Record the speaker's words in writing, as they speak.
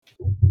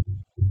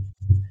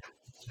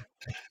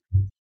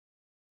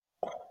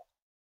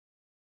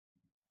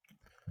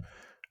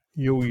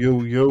Yo,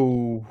 yo,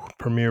 yo.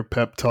 Premier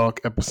Pep Talk,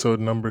 episode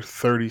number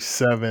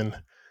 37,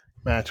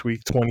 match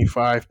week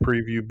 25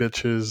 preview,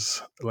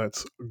 bitches.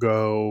 Let's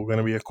go.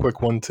 Gonna be a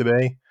quick one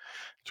today.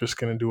 Just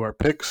gonna do our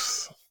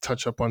picks,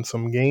 touch up on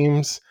some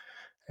games,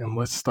 and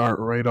let's start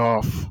right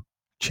off.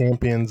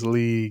 Champions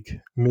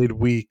League,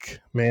 midweek,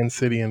 Man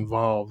City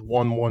involved,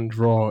 1-1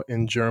 draw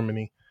in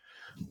Germany.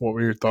 What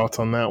were your thoughts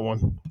on that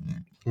one,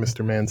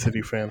 Mr. Man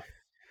City fan?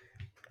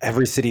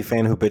 Every City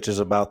fan who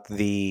bitches about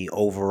the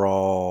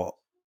overall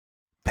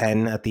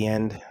pen at the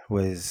end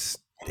is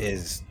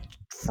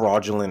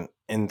fraudulent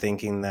in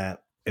thinking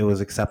that it was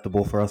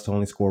acceptable for us to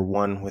only score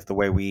one with the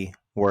way we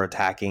were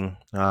attacking.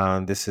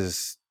 This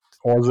is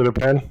Was it a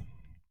pen?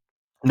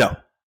 no.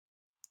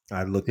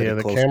 I looked at Yeah, it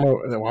the closely.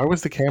 camera. Why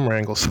was the camera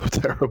angle so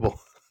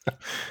terrible?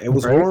 It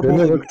was Right? Didn't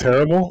horrible. it look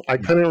terrible? I Yeah,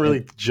 couldn't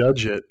really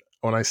judge it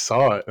when I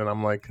saw it, and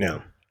I'm like,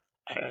 no,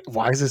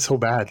 why is it so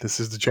bad? This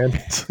is the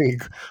Champions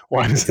League.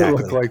 Why does it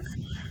look exactly.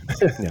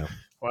 like? No.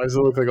 Why does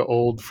it look like an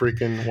old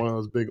freaking one of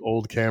those big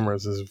old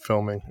cameras is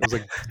filming? It was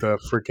like the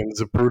freaking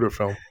Zapruder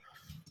film.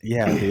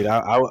 Yeah, dude.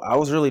 I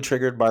was really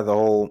triggered by the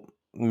whole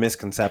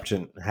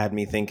misconception. Had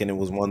me thinking it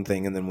was one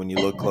thing, and then when you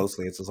look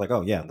closely, it's just like,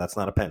 oh yeah, that's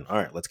not a pen. All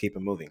right, let's keep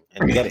it moving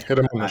and get it. Hit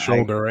him on the I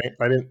shoulder, right?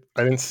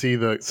 I didn't see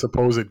the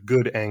supposed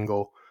good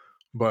angle,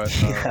 but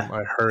yeah.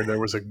 I heard there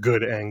was a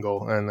good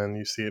angle, and then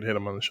you see it hit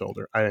him on the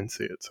shoulder. I didn't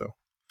see it, so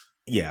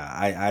Yeah,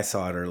 I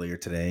saw it earlier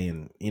today,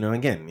 and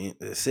again,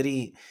 the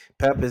City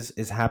Pep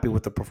is happy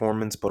with the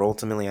performance, but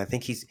ultimately, I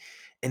think he's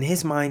in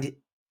his mind.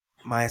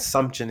 My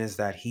assumption is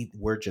that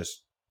we're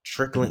just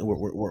trickling,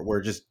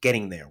 we're just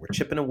getting there. We're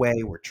chipping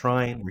away, we're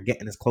trying, we're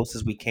getting as close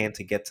as we can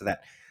to get to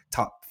that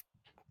top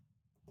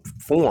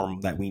form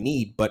that we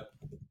need, but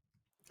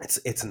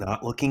it's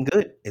not looking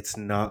good. It's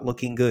not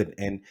looking good,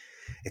 and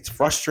it's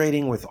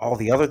frustrating with all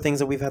the other things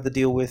that we've had to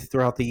deal with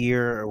throughout the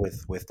year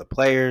with the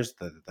players,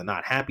 the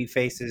not happy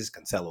faces,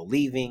 Cancelo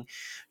leaving,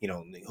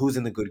 who's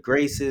in the good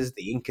graces,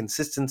 the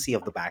inconsistency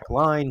of the back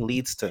line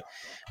leads to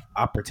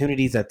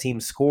opportunities that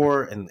teams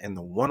score and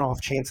the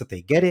one-off chance that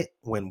they get it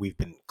when we've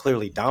been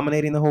clearly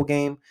dominating the whole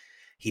game.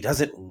 He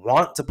doesn't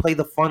want to play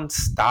the fun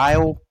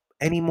style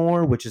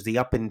anymore, which is the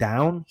up and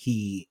down.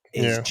 He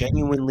is yeah,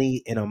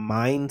 genuinely in a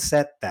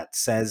mindset that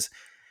says,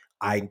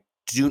 I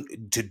do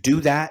to do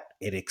that,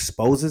 it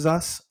exposes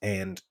us,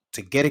 and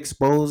to get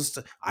exposed,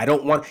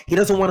 he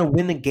doesn't want to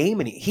win the game,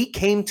 and he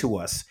came to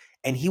us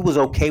and he was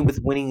okay with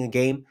winning a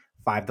game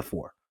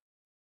 5-4.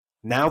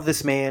 Now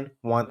this man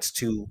wants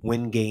to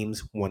win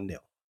games 1-0.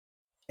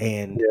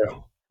 And yeah,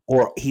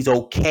 or he's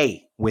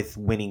okay with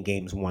winning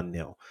games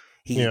 1-0.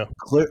 yeah,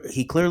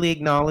 He clearly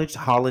acknowledged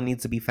Haaland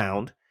needs to be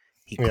found.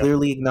 He yeah.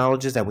 clearly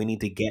acknowledges that we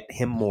need to get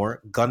him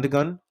more gun to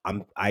gun.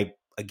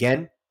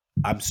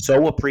 I'm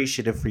so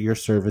appreciative for your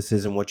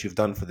services and what you've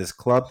done for this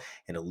club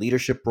in a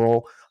leadership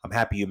role. I'm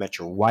happy you met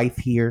your wife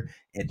here.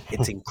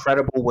 It's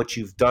incredible what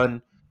you've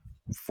done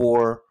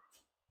for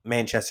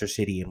Manchester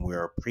City, and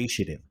we're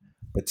appreciative.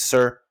 But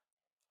sir,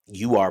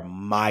 you are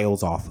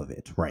miles off of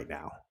it right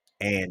now.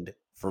 And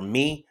for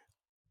me,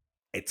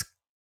 it's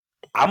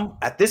I'm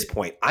at this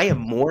point, I am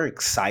more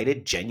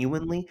excited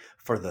genuinely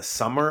for the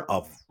summer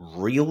of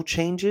real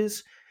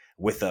changes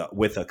with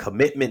a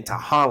commitment to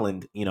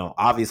Holland.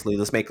 Obviously,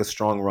 let's make a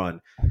strong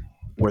run.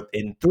 We're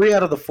in 3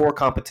 out of the 4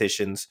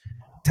 competitions.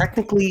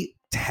 Technically,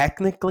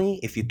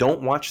 if you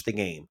don't watch the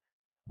game,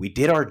 we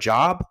did our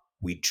job.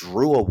 We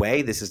drew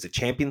away. This is the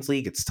Champions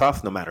League. It's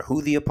tough no matter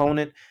who the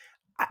opponent.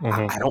 I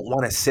Mm-hmm. don't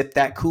want to sip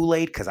that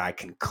Kool-Aid because I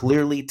can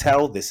clearly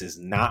tell this is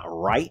not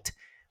right.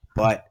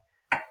 But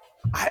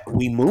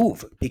we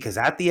move because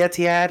at the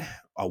Etihad,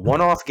 a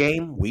one-off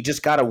game, we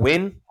just got to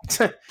win.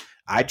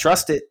 I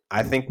trust it.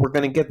 I think we're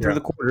going to get through Yeah,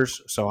 the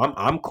quarters, so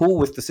I'm cool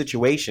with the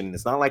situation.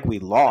 It's not like we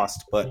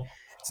lost, but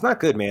it's not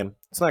good, man.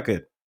 It's not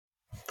good.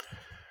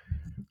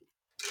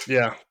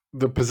 yeah.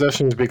 The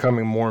possession is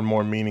becoming more and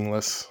more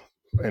meaningless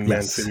in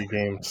Man Yes. City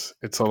games.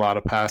 It's a lot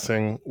of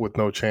passing with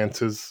no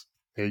chances.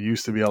 It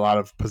used to be a lot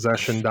of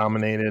possession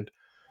dominated,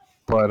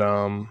 but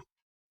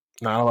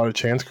not a lot of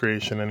chance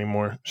creation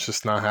anymore. It's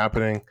just not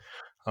happening.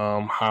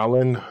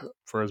 Haaland,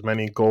 for as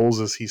many goals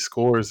as he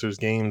scores, there's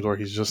games where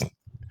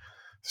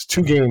there's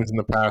 2 games in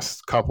the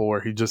past couple where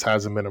he just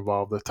hasn't been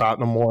involved. The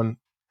Tottenham one,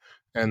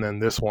 and then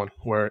this one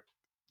where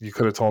you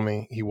could have told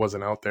me he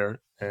wasn't out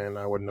there, and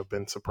I wouldn't have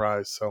been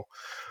surprised. So,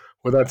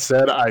 with that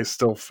said, I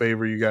still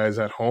favor you guys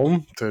at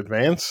home to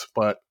advance,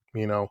 but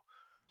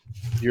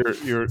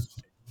you're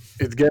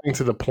it's getting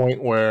to the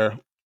point where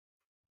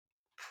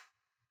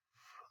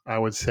I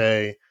would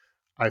say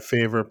I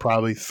favor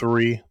probably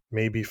 3,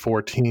 maybe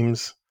 4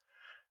 teams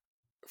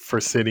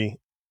for City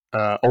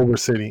over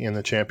City in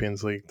the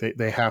Champions League.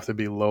 They have to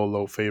be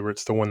low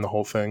favorites to win the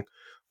whole thing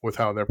with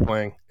how they're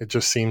playing. It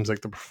just seems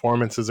like the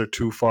performances are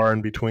too far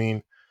in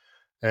between.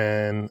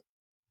 And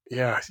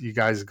yeah, you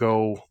guys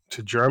go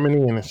to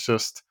Germany and it's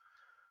just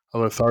a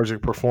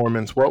lethargic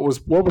performance. What was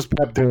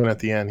Pep doing at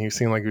the end? He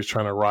seemed like he was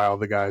trying to rile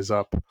the guys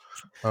up.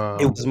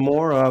 It was Um,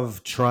 more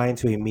of trying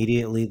to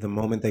immediately, the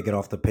moment they get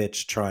off the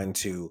pitch, trying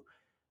to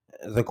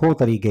the quote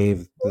that he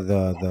gave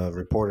the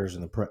reporters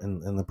in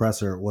the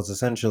presser was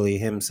essentially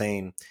him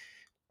saying,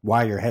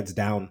 "Why your heads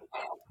down?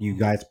 You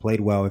guys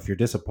played well. If you're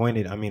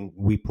disappointed, I mean,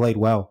 we played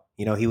well."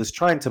 He was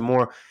trying to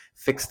more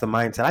fix the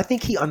mindset. I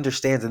think he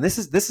understands, and this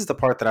is the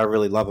part that I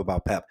really love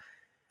about Pep.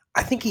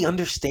 I think he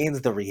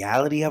understands the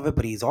reality of it,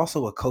 but he's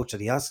also a coach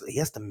that he has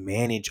to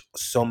manage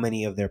so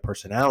many of their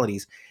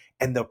personalities,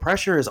 and the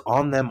pressure is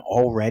on them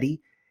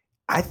already.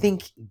 I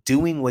think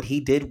doing what he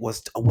did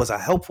was a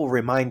helpful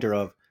reminder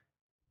of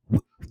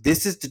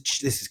this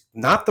is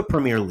not the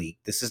Premier League.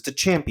 This is the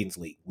Champions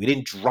League. We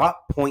didn't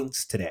drop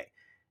points today.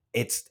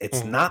 It's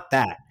not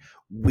that.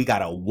 We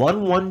got a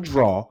 1-1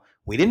 draw.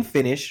 We didn't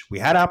finish. We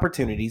had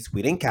opportunities.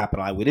 We didn't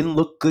capitalize. We didn't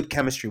look good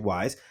chemistry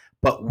wise,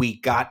 but we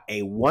got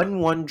a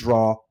 1-1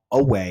 draw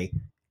away,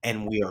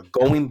 and we are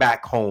going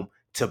back home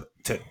to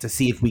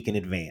see if we can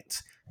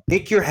advance.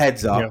 Pick your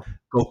heads up. Yeah.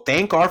 Go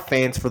thank our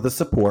fans for the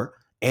support,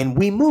 and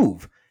we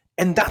move.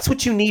 And that's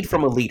what you need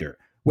from a leader.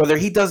 Whether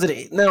he does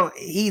it now,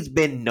 he's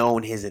been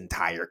known his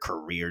entire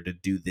career to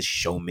do this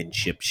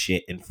showmanship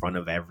shit in front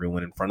of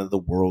everyone, in front of the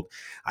world.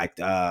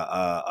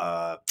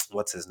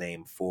 What's his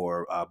name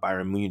for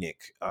Bayern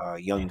Munich?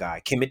 Young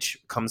guy Kimmich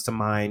comes to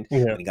mind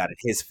when he got in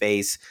his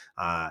face.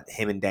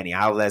 Him and Dani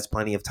Alves,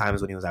 plenty of times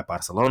when he was at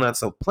Barcelona.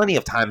 So plenty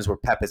of times where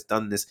Pep has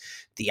done this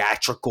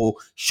theatrical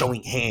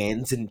showing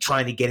hands and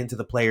trying to get into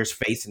the player's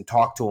face and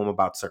talk to him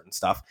about certain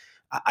stuff.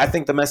 I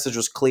think the message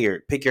was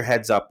clear. Pick your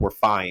heads up. We're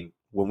fine.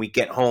 When we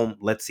get home,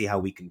 let's see how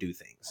we can do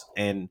things.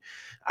 And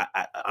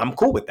I'm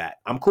cool with that.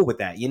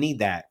 You need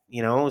that.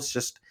 It's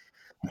just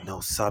no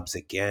subs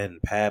again,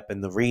 Pep,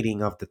 and the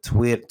reading of the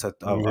the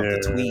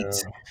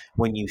tweets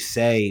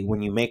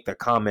when you make the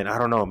comment. I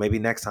don't know. Maybe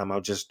next time I'll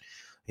just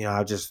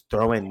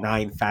throw in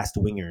 9 fast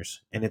wingers,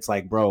 and it's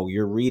like, bro,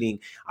 you're reading.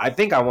 I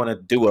think I want to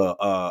do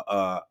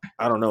a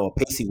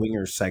pacey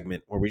wingers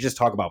segment where we just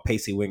talk about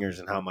pacey wingers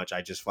and how much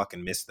I just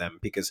fucking miss them,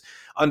 because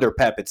under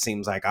Pep it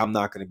seems like I'm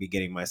not going to be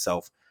getting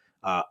myself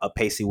a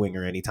pacey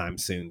winger anytime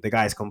soon. The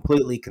guy's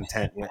completely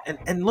content.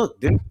 And look,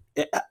 dude,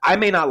 I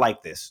may not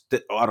like this.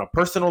 On a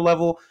personal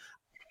level,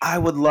 I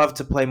would love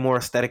to play more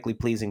aesthetically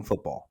pleasing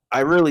football. I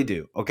really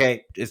do.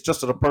 Okay, it's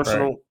just a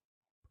personal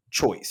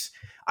choice.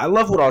 I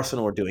love what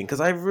Arsenal are doing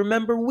because I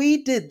remember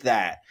we did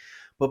that.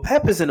 But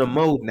Pep is in a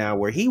mode now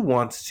where he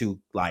wants to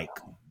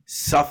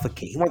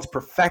suffocate. He wants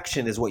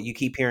perfection, is what you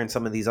keep hearing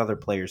some of these other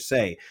players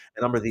say.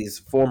 A number of these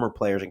former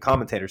players and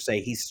commentators say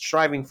he's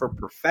striving for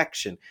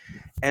perfection.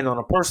 And on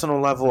a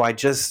personal level, I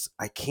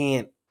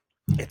can't.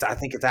 I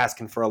think it's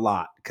asking for a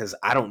lot because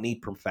I don't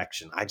need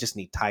perfection. I just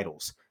need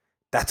titles.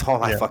 That's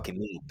all I fucking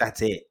need.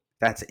 That's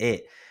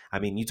it. I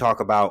mean, you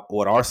talk about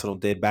what Arsenal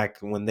did back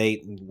when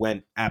they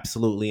went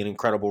absolutely an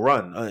incredible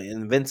run,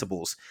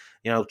 Invincibles.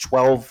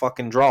 12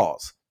 fucking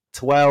draws.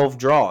 12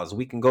 draws.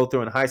 We can go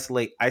through and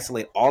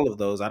isolate all of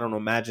those. I don't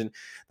imagine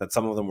that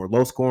some of them were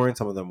low scoring,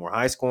 some of them were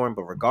high scoring,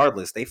 but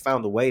regardless, they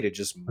found a way to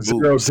just move.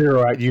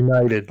 0-0 at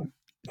United.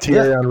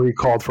 Thierry Henry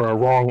called for a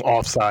wrong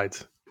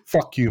offsides.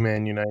 Fuck you,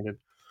 man, United.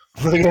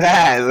 Look at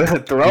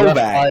that.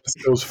 Throwback.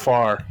 That goes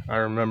far. I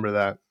remember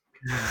that.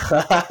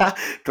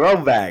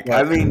 Throwback.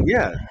 I mean,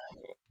 yeah.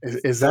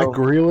 Is that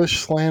Grealish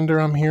slander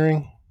I'm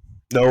hearing?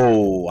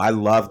 No, I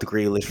loved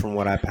Grealish from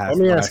what I passed.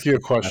 Let me ask you a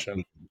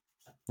question.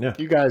 Yeah.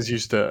 You guys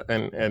used to,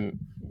 and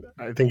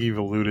I think you've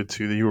alluded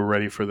to that you were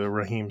ready for the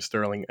Raheem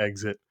Sterling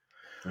exit.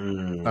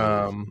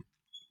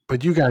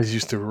 But you guys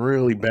used to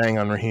really bang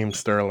on Raheem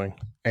Sterling.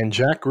 And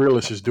Jack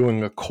Grealish is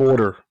doing a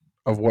quarter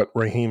of what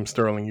Raheem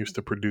Sterling used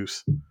to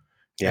produce.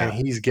 Yeah. And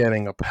he's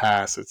getting a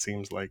pass, it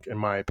seems like, in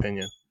my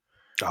opinion.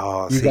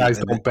 You guys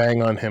don't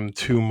bang on him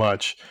too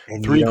much.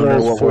 3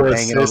 goals, 4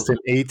 assists in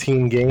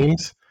 18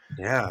 games.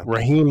 Yeah.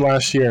 Raheem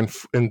last year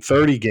in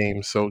 30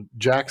 games. So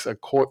Jack's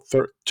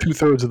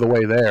 2/3 of the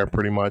way there,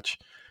 pretty much.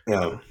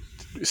 Yeah.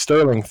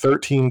 Sterling,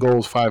 13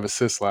 goals, 5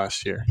 assists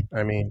last year.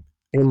 I mean,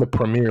 in the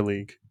Premier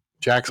League.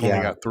 Jack's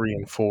only got 3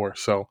 and 4.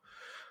 So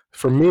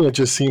for me, it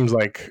just seems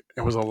like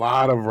it was a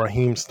lot of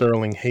Raheem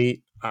Sterling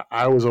hate.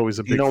 I was always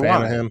a big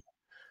fan of him.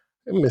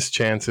 Missed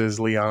chances,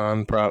 the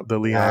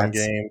Leon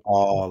game.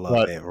 All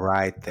of it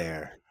right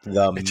there.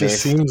 It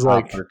just seems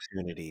like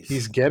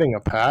he's getting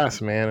a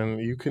pass, man. And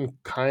you can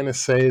kind of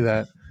say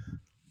that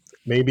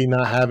maybe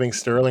not having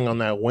Sterling on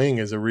that wing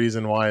is a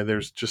reason why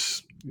there's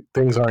just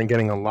things aren't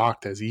getting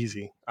unlocked as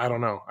easy. I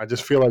don't know. I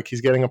just feel like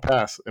he's getting a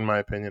pass, in my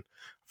opinion.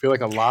 I feel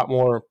like a lot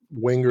more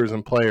wingers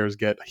and players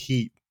get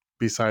heat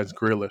besides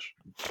Grealish.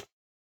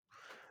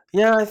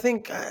 Yeah, I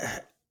think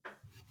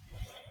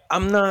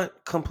I'm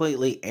not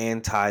completely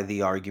anti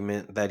the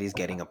argument that he's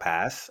getting a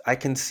pass. I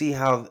can see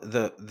how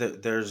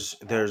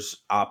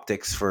there's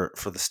optics for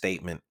the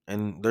statement,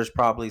 and there's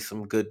probably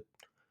some good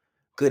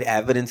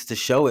evidence to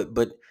show it.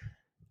 But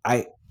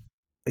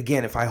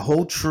if I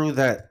hold true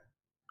that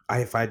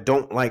if I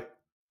don't like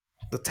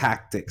the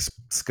tactics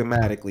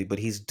schematically, but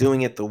he's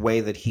doing it the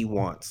way that he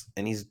wants,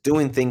 and he's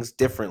doing things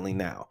differently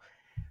now,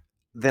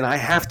 then I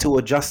have to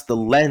adjust the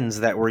lens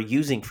that we're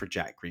using for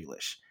Jack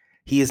Grealish.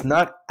 He is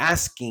not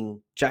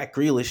asking Jack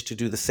Grealish to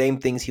do the same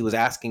things he was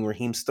asking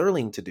Raheem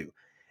Sterling to do.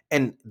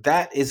 And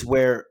that is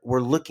where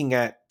we're looking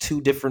at two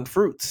different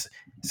fruits.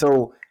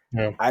 So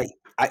Yeah. I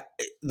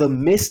the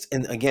missed,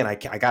 and again, I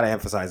got to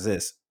emphasize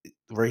this.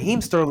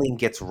 Raheem Sterling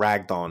gets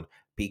ragged on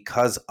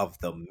because of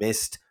the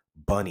missed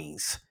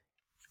bunnies.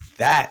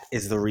 That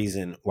is the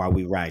reason why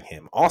we rag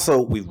him.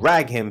 Also, we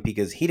rag him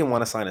because he didn't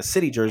want to sign a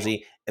City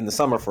jersey in the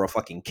summer for a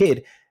fucking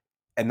kid,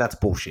 and that's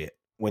bullshit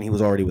when he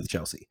was already with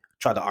Chelsea.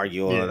 Tried to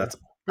argue, oh, Yeah. that's a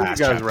But you past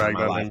guys chapter in ragged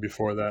my on life. him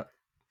before that.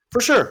 For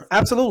sure,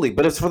 absolutely,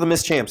 but it's for the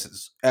missed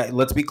chances.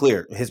 Let's be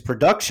clear: his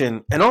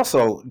production, and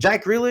also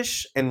Jack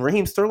Grealish and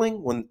Raheem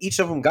Sterling, when each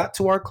of them got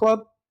to our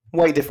club,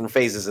 way different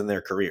phases in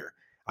their career.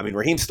 I mean,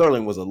 Raheem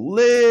Sterling was a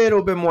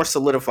little bit more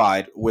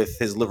solidified with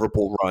his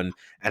Liverpool run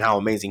and how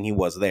amazing he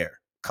was there,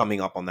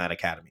 coming up on that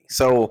academy.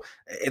 So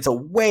it's a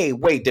way,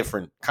 way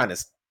different kind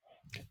of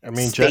I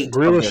mean, Jack state of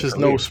their Grealish is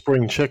no careers.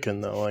 spring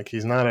chicken though. Like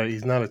he's not a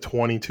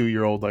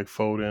 22-year-old like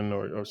Foden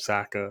or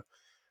Saka.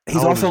 He's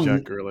How old is also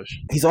Jack Grealish?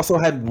 He's also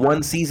had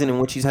one season in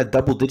which he's had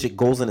double-digit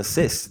goals and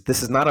assists.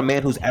 This is not a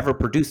man who's ever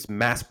produced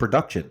mass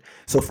production.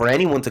 So for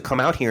anyone to come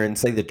out here and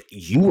say that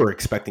you were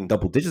expecting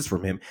double digits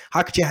from him,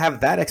 how could you have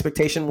that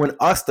expectation when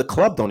us, the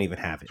club, don't even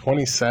have it?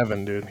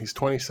 27, dude. He's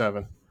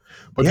 27.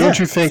 But Yeah. don't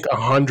you think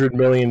 100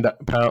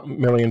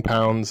 million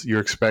pounds you're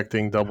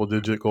expecting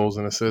double-digit goals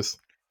and assists?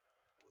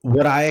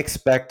 What I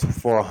expect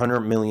for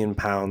 100 million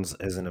pounds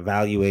is an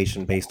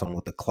evaluation based on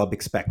what the club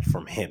expect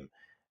from him.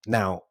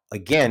 Now,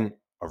 again,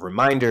 a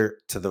reminder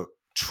to the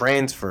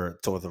transfer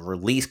to the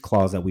release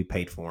clause that we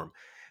paid for him.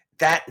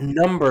 That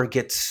number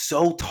gets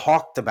so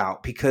talked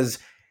about because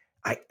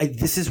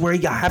this is where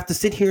you have to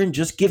sit here and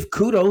just give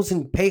kudos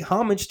and pay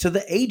homage to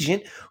the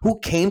agent who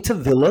came to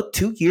Villa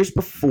 2 years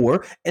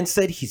before and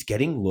said he's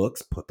getting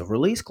looks, put the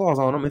release clause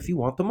on him if you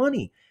want the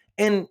money.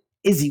 And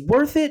is he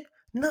worth it?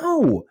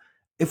 No.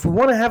 If we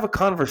want to have a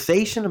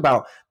conversation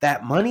about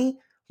that money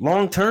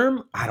long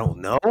term, I don't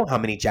know how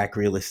many Jack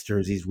Grealish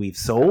jerseys we've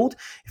sold.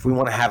 If we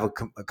want to have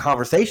a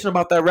conversation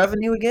about that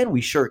revenue again,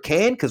 we sure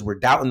can because we're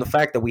doubting the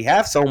fact that we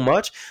have so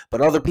much, but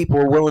other people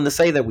are willing to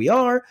say that we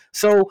are.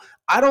 So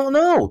I don't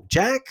know,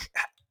 Jack.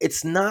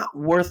 It's not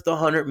worth the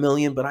 100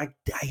 million, but I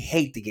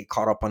hate to get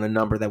caught up on a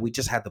number that we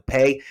just had to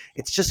pay.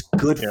 It's just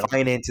good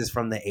finances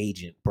from the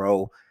agent,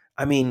 bro.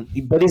 I mean,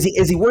 but is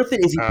he worth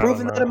it? Is he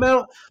proving that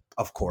amount?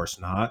 Of course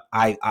not.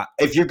 I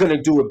if you're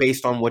gonna do it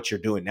based on what you're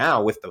doing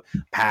now with the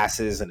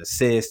passes and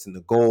assists and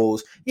the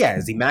goals, yeah,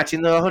 is he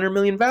matching the 100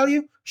 million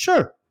value?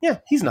 Sure. Yeah,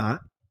 he's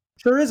not.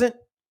 Sure isn't.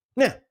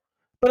 Yeah,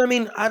 but I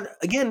mean,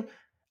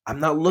 I'm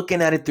not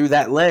looking at it through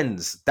that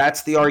lens.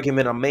 That's the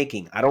argument I'm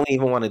making. I don't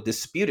even want to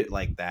dispute it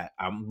like that.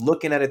 I'm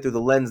looking at it through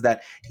the lens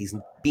that he's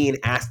being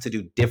asked to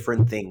do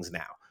different things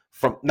now.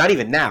 From not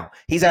even now,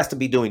 he's asked to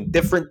be doing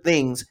different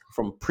things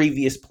from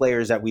previous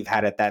players that we've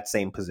had at that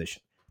same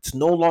position. It's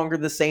no longer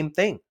the same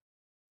thing.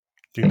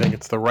 Do you think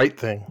it's the right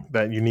thing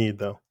that you need,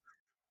 though?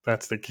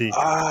 That's the key.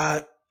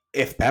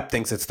 If Pep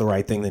thinks it's the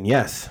right thing, then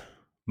yes.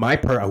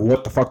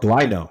 What the fuck do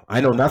I know?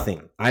 I know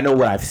nothing. I know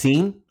what I've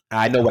seen.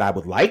 I know what I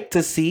would like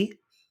to see.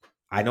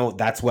 I know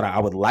that's what I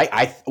would like.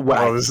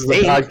 This is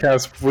a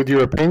podcast with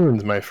your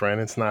opinions, my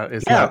friend. It's not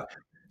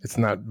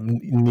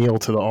kneel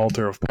to the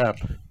altar of Pep.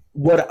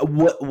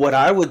 What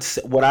I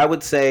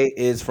would say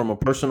is, from a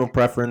personal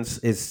preference,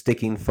 is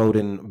sticking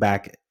Foden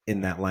back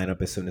in that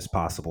lineup as soon as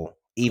possible.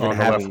 Even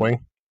having left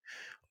wing,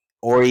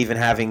 or even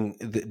having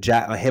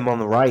him on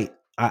the right.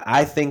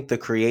 I think the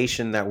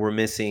creation that we're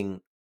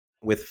missing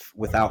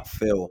without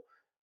Phil,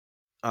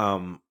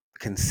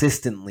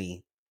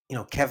 consistently.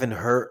 Kevin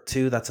hurt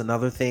too. That's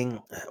another thing,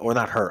 or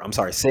not hurt. I'm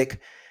sorry,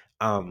 sick.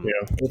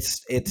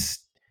 It's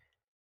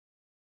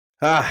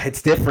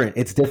different.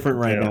 It's different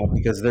right now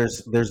because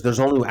there's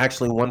only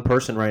actually one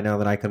person right now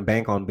that I can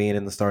bank on being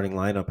in the starting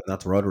lineup, and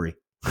that's Rodri.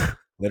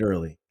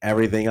 Literally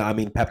everything. I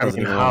mean, Pep doesn't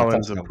even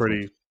Haaland's a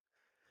pretty.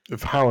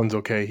 If Haaland's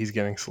okay, he's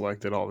getting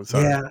selected all the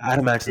time. Yeah, I'd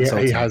imagine so.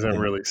 He hasn't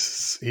really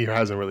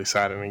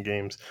sat in any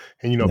games,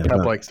 and Pep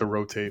likes to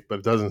rotate, but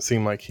it doesn't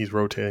seem like he's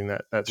rotating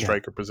that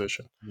striker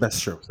position.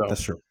 That's true. So,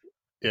 that's true.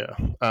 Yeah.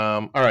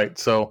 All right.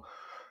 So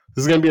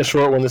this is going to be a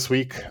short one this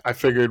week. I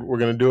figured we're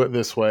going to do it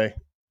this way,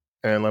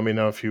 and let me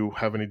know if you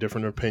have any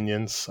different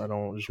opinions. I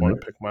don't just want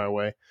to pick my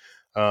way.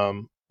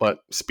 But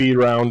speed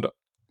round,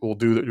 we'll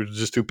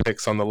just do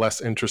picks on the less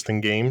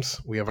interesting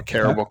games. We have a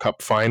Carabao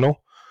Cup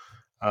final.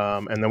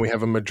 And then we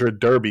have a Madrid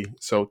derby.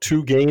 So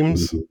 2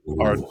 games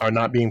are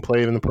not being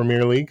played in the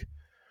Premier League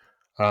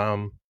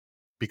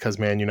because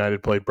Man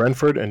United played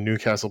Brentford and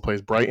Newcastle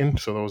plays Brighton.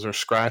 So those are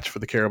scratch for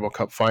the Carabao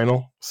Cup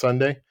final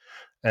Sunday.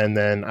 And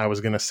then I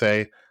was going to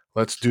say,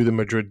 let's do the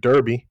Madrid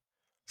derby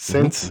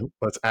let's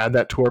add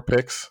that to our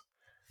picks.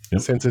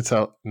 Yep. Since it's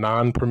a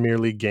non-Premier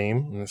League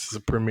game, and this is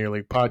a Premier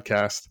League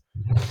podcast,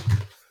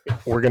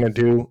 we're going to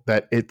do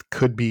that. It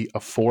could be a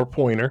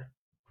 4-pointer.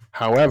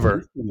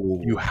 However,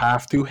 you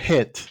have to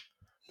hit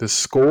the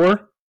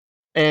score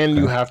and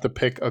you have to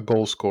pick a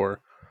goal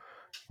scorer.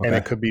 Okay. And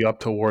it could be up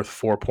to worth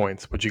 4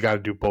 points, but you got to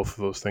do both of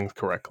those things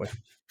correctly.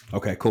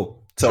 Okay,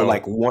 cool. So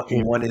like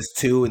one is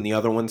 2 and the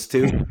other one's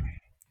 2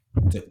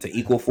 to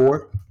equal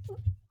 4?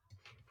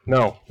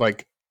 No,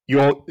 like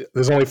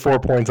there's only 4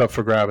 points up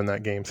for grab in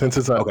that game. Since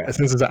it's Okay,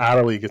 an out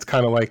of league, it's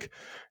kind of like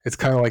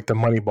the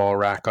money ball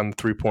rack on the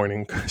 3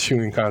 point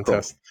shooting cool.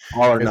 contest.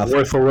 All or It's nothing.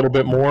 worth a little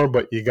bit more,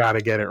 but you got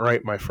to get it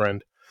right, my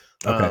friend.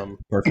 Okay,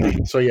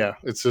 perfect. So yeah,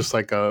 it's just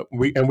like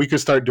we could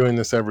start doing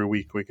this every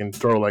week. We can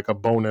throw like a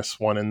bonus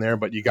one in there,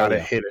 but you got Oh to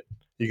yeah, hit it.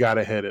 You got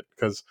to hit it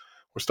because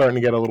we're starting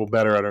to get a little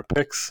better at our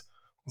picks.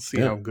 We'll see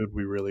yeah. how good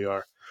we really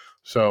are.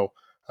 So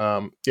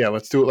yeah,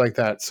 let's do it like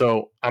that.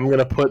 So I'm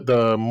gonna put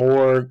the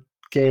more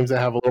games that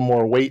have a little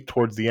more weight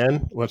towards the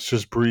end. Let's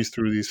just breeze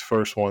through these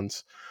first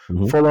ones.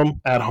 Mhm.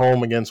 Fulham at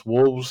home against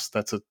Wolves.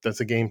 That's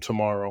a game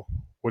tomorrow.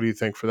 What do you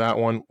think for that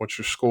one? What's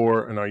your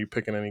score? And are you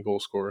picking any goal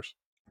scorers?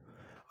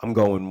 I'm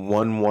going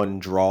 1-1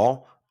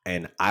 draw,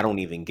 and I don't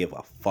even give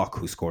a fuck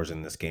who scores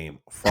in this game.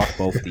 Fuck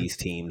both these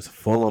teams.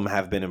 Fulham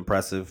have been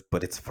impressive,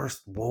 but it's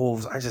first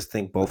Wolves. I just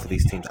think both of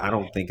these teams. I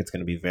don't think it's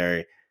going to be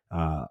very. I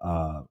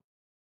don't think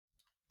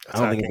it's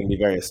Attacking. going to be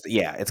very.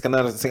 Yeah, it's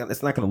gonna.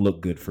 It's not going to look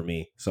good for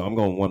me. So I'm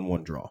going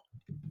 1-1 draw.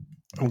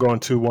 I'm going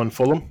 2-1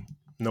 Fulham.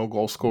 No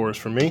goal scorers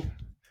for me.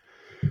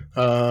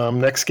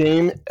 Next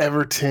game,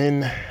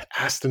 Everton,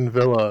 Aston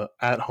Villa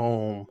at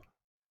home.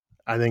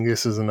 I think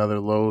this is another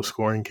low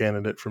scoring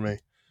candidate for me.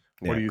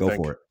 What Yeah, do you go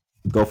think? for it.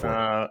 Go for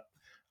it.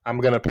 I'm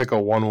going to pick a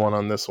 1-1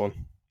 on this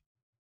one.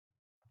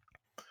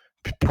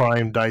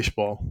 Prime dice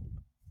ball.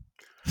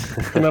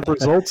 Picking up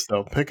results,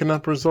 though. Picking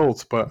up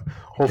results, but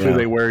hopefully Yeah,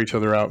 they wear each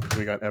other out because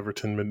we got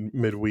Everton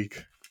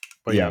midweek.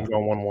 But yeah, yeah. I'm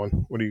going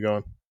 1-1. What are you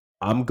going?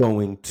 I'm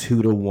going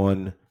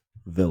 2-1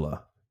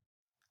 Villa.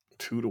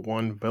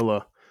 2-1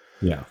 Villa.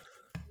 Yeah.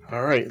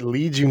 All right,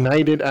 Leeds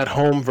United at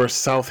home versus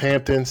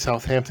Southampton.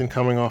 Southampton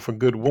coming off a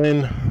good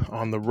win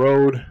on the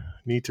road.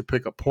 Need to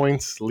pick up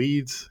points.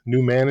 Leeds,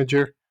 new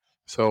manager.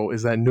 So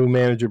is that new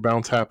manager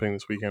bounce happening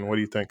this weekend? What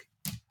do you think?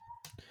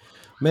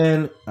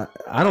 Man,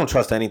 I don't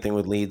trust anything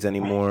with Leeds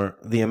anymore.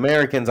 The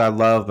Americans I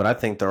love, but I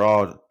think they're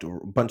all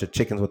a bunch of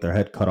chickens with their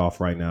head cut off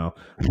right now.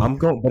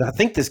 But I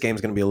think this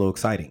game's going to be a little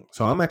exciting.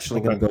 So I'm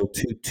actually going Okay.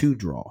 to go 2-2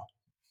 draw.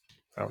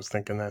 I was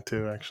thinking that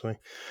too, actually.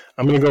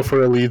 I'm going to go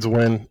for a Leeds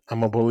win.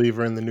 I'm a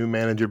believer in the new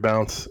manager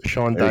bounce.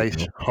 Sean There you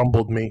Dyche go.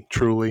 humbled me,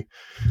 truly.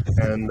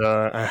 And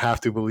I have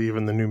to believe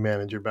in the new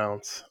manager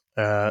bounce.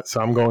 So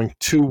I'm going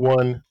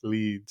 2-1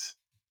 Leeds.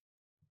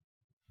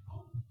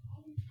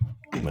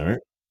 All right.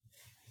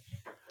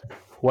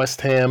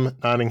 West Ham,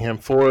 Nottingham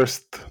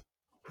Forest.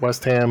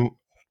 West Ham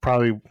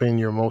probably been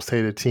your most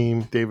hated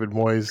team. David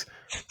Moyes.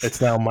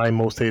 It's now my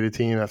most hated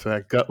team after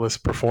that gutless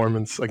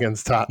performance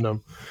against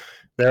Tottenham.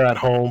 They're at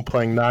home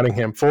playing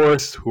Nottingham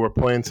Forest, who are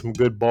playing some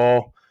good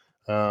ball.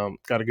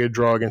 Got a good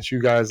draw against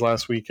you guys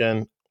last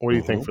weekend. What do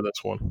you think Mm-hmm. for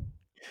this one?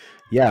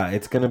 Yeah,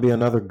 it's going to be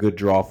another good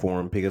draw for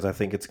him because I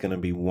think it's going to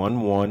be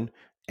 1-1,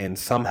 and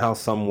somehow,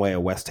 some way, a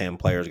West Ham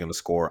player is going to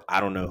score.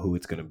 I don't know who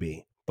it's going to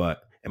be,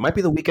 but it might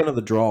be the weekend of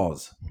the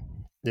draws.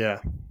 Yeah,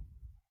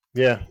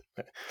 yeah.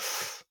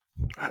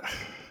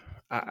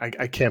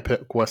 I can't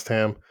pick West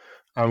Ham.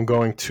 I'm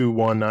going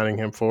 2-1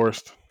 Nottingham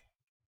Forest.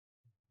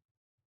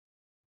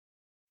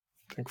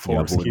 I think Yeah,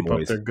 Forest avoid keep up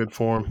Moyes. their good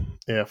form.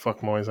 Yeah, fuck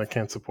Moyes. I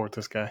can't support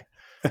this guy.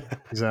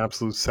 He's an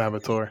absolute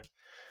saboteur.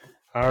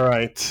 All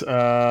right.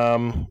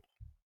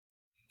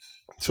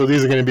 So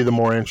these are going to be the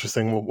more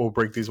interesting. We'll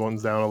break these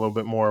ones down a little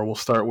bit more. We'll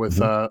start with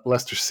Mhm.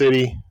 Leicester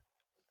City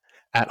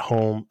at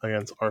home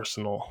against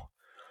Arsenal.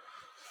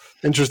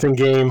 Interesting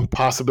game.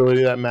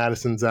 Possibility that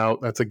Madison's out.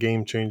 That's a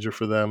game changer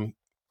for them.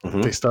 They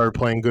Mhm. started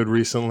playing good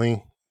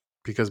recently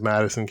because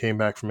Madison came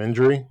back from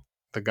injury.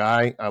 The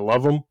guy, I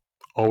love him,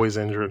 always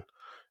injured.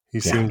 He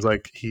Yeah. seems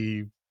like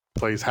he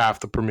plays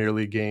half the Premier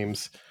League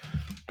games.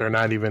 They're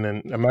not even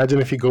in. Imagine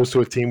if he goes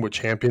to a team with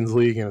Champions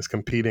League and is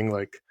competing.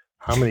 Like,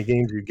 how many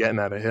games are you getting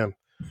out of him?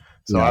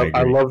 So Yeah, I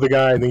I agree. love the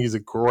guy. I think he's a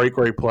great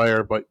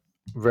player, but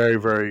very,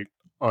 very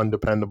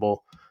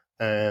undependable.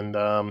 And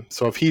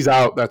so if he's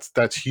out,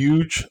 that's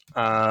huge.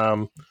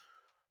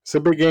 It's a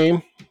big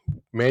game.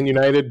 Man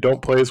United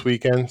don't play this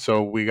weekend,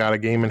 so we got a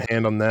game in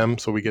hand on them.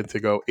 So we get to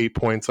go 8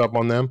 points up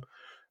on them,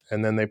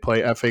 and then they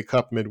play FA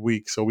Cup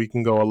midweek, so we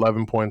can go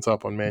 11 points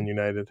up on Man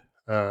United.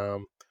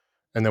 And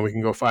then we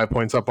can go 5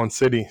 points up on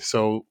City.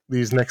 So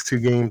these next two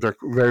games are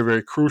very,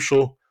 very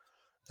crucial.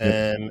 Yep.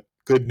 And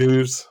good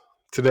news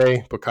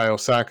today, Bukayo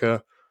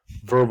Saka,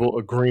 verbal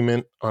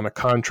agreement on a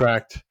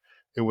contract.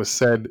 It was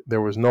said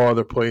there was no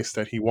other place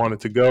that he wanted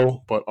to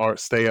go but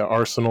stay at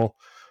Arsenal.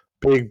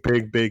 Big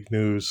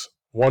news.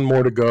 One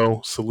more to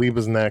go.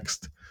 Saliba's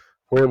next.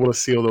 We're able to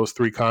seal those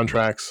three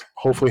contracts.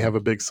 Hopefully have a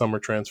big summer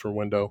transfer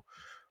window,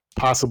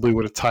 possibly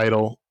with a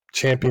title.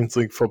 Champions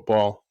League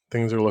football.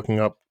 Things are looking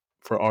up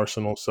for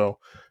Arsenal. So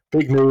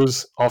big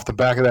news. Off the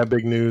back of that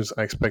big news,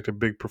 I expect a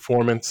big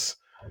performance.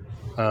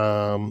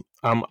 I'm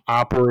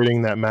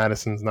operating that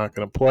Madison's not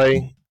going to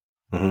play.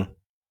 Mhm.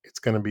 It's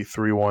going to be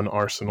 3-1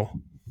 Arsenal.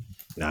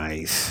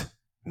 Nice.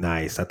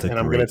 That's a And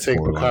I'm going great to take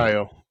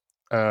scoreline.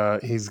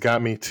 Bukayo. He's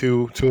got me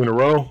two in a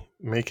row.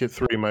 Make it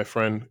three, my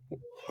friend.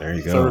 There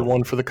you Third go.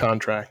 one for the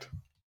contract.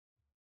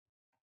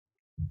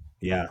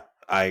 Yeah.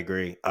 I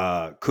agree.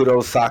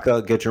 Kudos,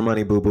 Saka. Get your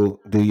money, boo boo.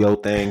 Do your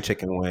thing,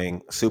 chicken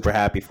wing. Super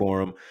happy for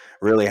him.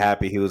 Really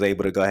happy he was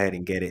able to go ahead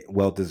and get it.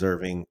 Well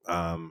deserving.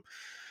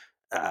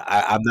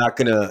 I'm not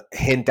gonna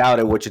hint out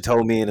at what you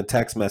told me in the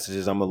text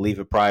messages. I'm gonna leave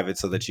it private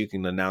so that you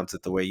can announce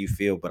it the way you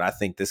feel. But I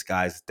think this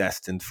guy's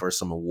destined for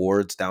some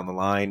awards down the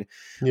line.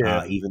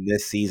 Yeah, Even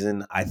this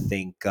season, I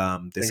think I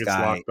this think it's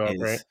guy locked up,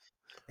 right? is.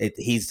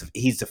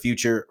 He's the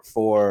future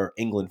for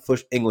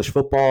English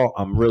football.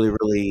 I'm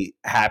really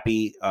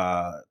happy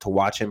to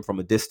watch him from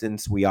a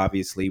distance. We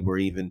obviously were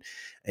even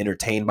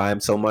entertained by him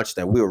so much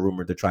that we were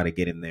rumored to try to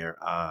get in there.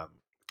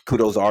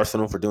 Kudos to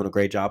Arsenal for doing a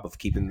great job of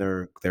keeping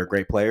their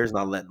great players,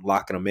 not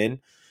locking them in.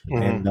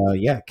 And Mm-hmm.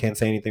 yeah, can't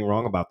say anything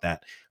wrong about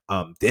that.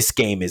 This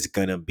game is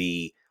gonna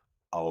be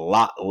a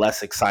lot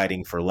less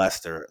exciting for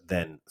Leicester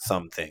than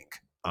some think.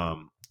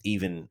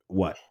 Even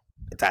what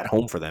it's at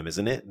home for them,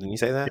 isn't it? Didn't you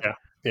say that? Yeah,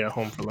 yeah,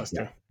 home for Yeah.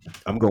 Leicester.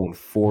 I'm going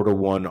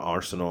 4-1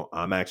 Arsenal.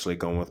 I'm actually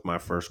going with my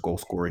first goal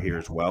scorer here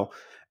as well.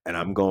 And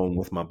I'm going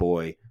with my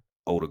boy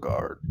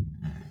Odegaard.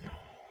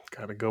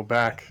 Got to go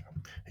back.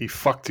 He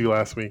fucked you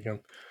last weekend.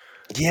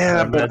 I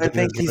Yeah, but I imagine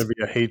there's think going to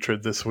be a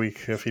hatred this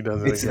week if he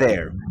does it it's again.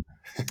 there.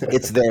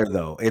 It's there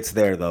though. It's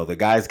there though. The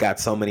guy's got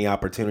so many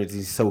opportunities.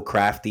 He's so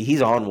crafty.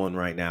 He's on one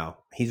right now.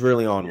 He's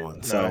really on one.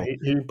 No, So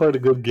he played a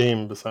good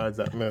game besides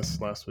that miss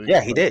last week.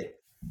 yeah, he But did.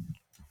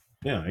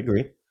 Yeah, I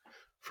agree.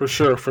 for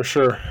sure, for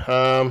sure.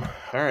 All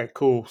right,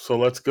 cool. So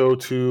let's go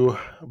to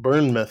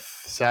Bournemouth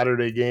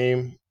Saturday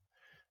game,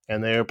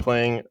 and they are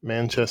playing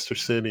Manchester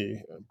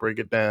City. Break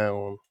it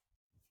down.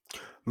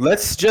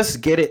 Let's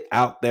just get it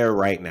out there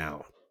right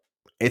now.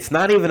 It's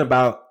not even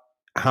about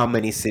how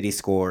many cities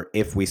score,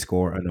 if we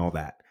score, and all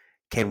that.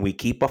 Can we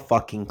keep a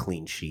fucking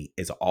clean sheet?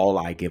 Is all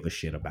I give a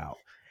shit about.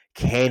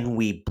 Can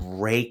we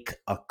break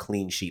a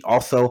clean sheet?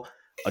 Also,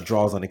 a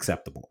draw is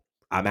unacceptable.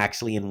 I'm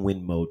actually in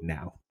win mode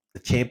now. The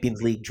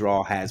Champions League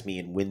draw has me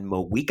in win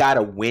mode. We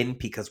gotta win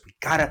because we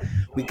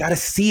gotta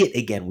see it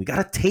again. We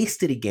gotta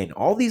taste it again.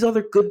 All these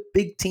other good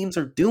big teams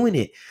are doing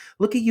it.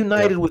 Look at Yeah,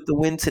 United with the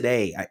win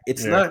today.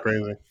 It's yeah, not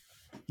crazy.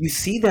 you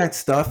see that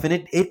stuff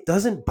and it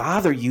doesn't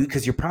bother you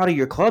because you're proud of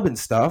your club and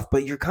stuff,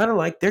 but you're kind of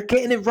like they're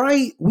getting it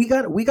right. We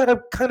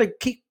gotta kind of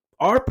keep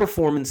our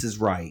performances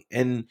right.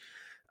 And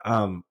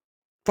um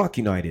fuck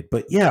United.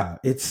 But yeah,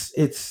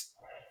 it's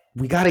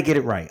we gotta get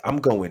it right. I'm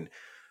going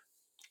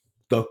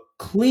the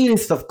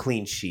cleanest of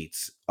clean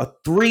sheets, a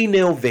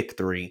 3-0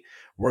 victory.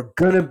 We're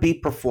gonna be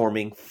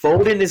performing.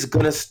 Foden is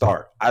gonna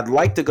start. I'd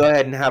like to go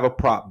ahead and have a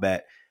prop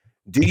bet.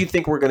 Do you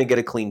think we're gonna get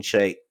a clean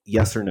sheet?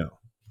 Yes or no?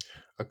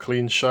 A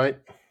clean sheet?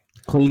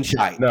 Clean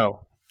sheet.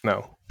 No,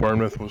 no.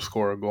 Bournemouth will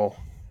score a goal.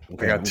 I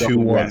Okay, got I'm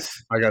going 2-1.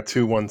 yes. I got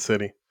 2-1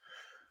 City.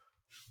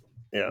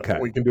 Yeah, Okay.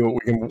 we can do it. We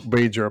can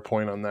wager a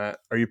point on that.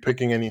 Are you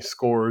picking any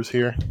scorers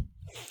here?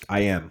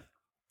 I am.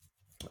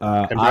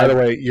 And by the I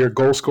way, your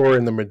goal scorer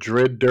in the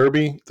Madrid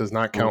derby does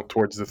not count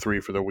towards the 3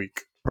 for the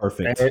week.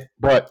 perfect.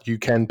 But you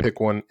can pick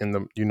one in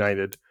the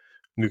United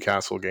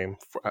Newcastle game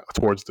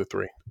towards the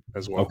 3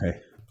 as well. Okay.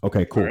 Okay.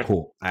 All Cool. right.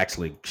 Cool.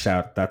 Actually,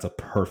 shout. That's a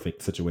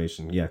perfect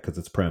situation. Yeah, because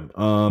it's Prem.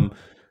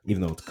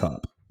 Even though it's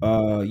Cup.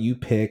 You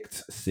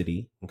picked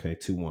City. Okay,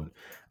 2-1.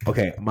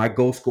 Okay, my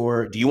goal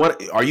scorer. Do you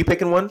want? Are you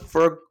picking one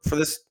for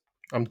this?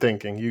 I'm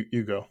thinking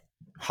you go.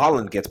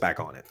 Holland gets back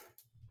on it.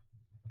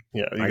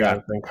 Yeah, you I got to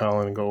got. think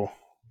Colin goal.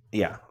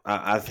 Yeah,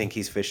 I think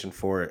he's fishing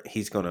for it.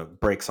 He's gonna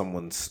break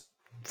someone's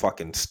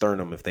fucking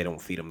sternum if they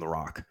don't feed him the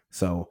rock.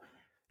 So,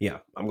 yeah,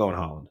 I'm going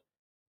Holland.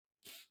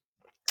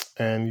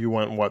 And you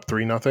went what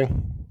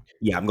 3-0?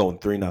 Yeah, I'm going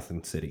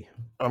 3-0 City.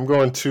 I'm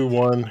going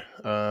 2-1.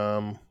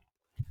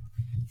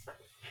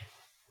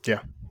 Yeah,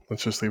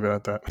 let's just leave it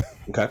at that.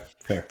 Okay,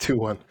 fair.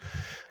 2-1.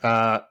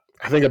 I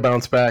think I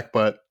bounced back,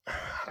 but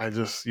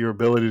your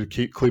ability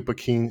to keep a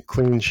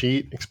clean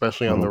sheet,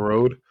 especially on the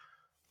road.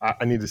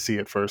 I need to see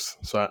it first,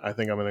 so I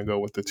think I'm going to go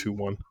with the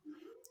 2-1.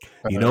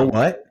 You know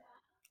what?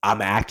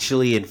 I'm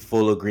actually in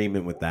full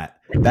agreement with that.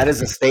 That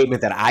is a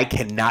statement that I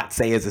cannot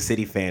say as a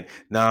City fan.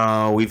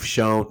 No, we've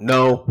shown.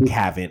 No, we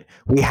haven't.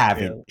 We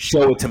haven't. Yeah.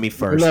 Show it to me In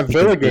first. that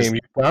Villa game, you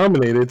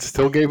dominated,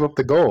 still gave up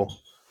the goal.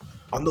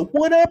 On the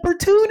one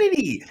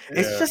opportunity.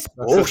 It's just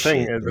that's the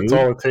thing. bullshit. That's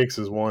all it takes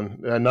is one.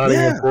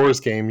 Nottingham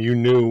Forest game, you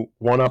knew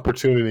one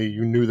opportunity.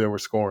 You knew they were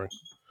scoring.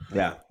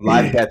 Yeah,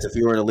 live bets. If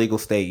you were in a legal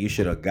state, you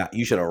should have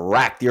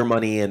racked your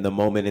money in the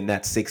moment in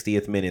that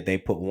 60th minute they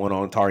put one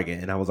on target,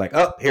 and I was like,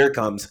 oh, here it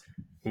comes.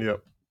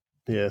 Yep.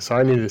 Yeah, so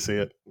I need to see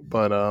it.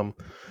 But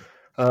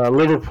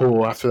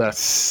Liverpool, after that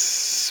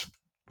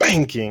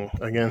spanking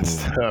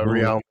against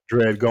Real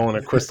Madrid, going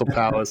to Crystal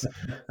Palace,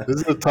 this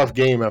is a tough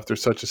game after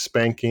such a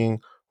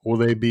spanking. Will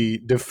they be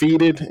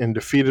defeated in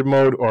defeated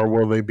mode, or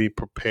will they be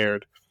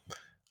prepared?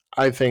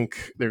 I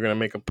think they're going to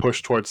make a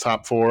push towards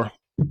top 4.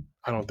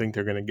 I don't think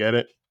they're going to get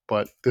it,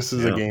 but this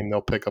is a game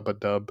they'll pick up a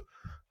dub.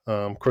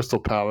 Crystal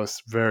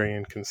Palace, very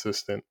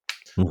inconsistent.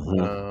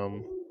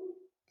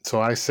 So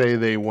I say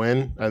they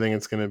win. I think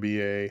it's going to be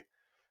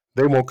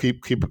they won't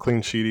keep a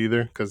clean sheet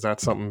either because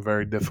that's something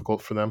very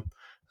difficult for them.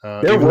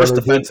 They're worse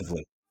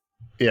defensively.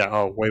 Yeah,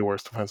 oh, way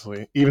worse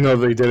defensively. Even though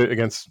they did it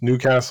against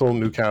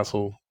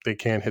Newcastle, they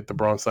can't hit the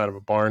broadside of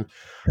a barn.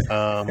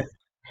 Um,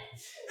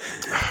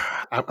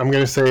 I'm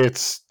going to say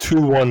it's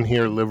 2-1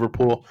 here,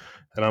 Liverpool,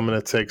 and I'm going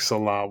to take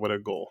Salah with a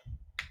goal.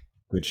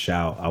 Good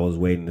shout. I was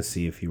waiting to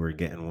see if you were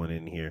getting one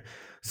in here.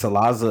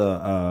 Salah's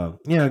a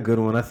good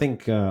one. I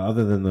think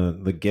other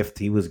than the gift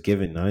he was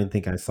given, I didn't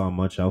think I saw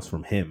much else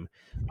from him.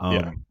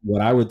 Yeah.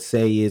 What I would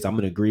say is I'm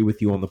going to agree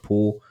with you on the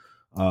Pool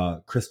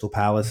Crystal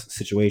Palace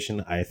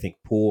situation. I think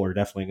Pool are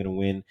definitely going to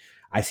win.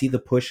 I see the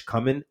push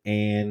coming,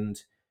 and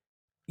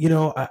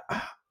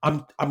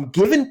I'm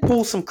giving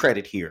Pool some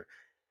credit here.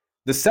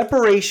 The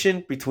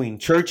separation between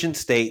church and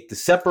state, the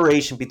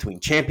separation between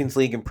Champions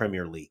League and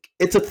Premier League,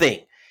 it's a thing.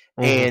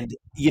 Mm-hmm. And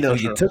For you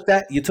sure. took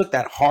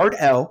that hard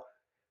L.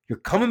 You're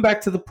coming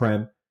back to the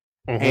Prem,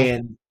 Mm-hmm.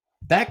 and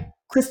that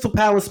Crystal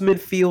Palace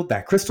midfield,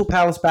 that Crystal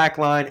Palace back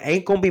line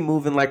ain't gonna be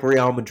moving like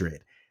Real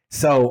Madrid.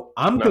 So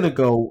I'm No. gonna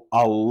go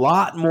a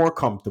lot more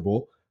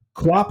comfortable.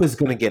 Klopp is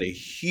gonna get a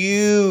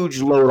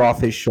huge load off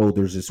his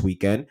shoulders this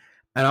weekend,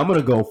 and I'm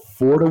gonna go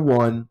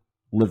 4-1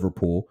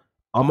 Liverpool.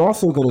 I'm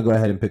also going to go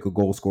ahead and pick a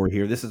goal scorer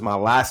here. This is my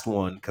last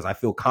one because I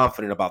feel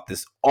confident about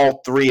this.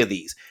 All three of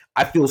these.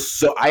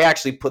 I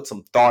actually put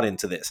some thought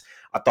into this.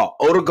 I thought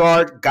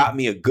Odegaard got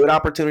me a good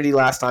opportunity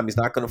last time. He's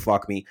not going to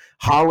fuck me.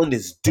 Holland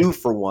is due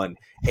for one.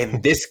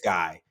 And this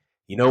guy,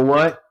 you know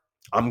what?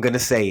 I'm going to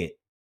say it.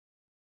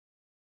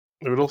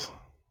 Noodles?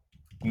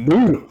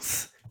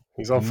 Noodles.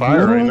 He's on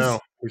fire right Noodles now.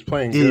 He's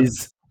playing good.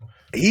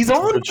 He's That's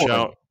a on good one.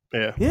 shout.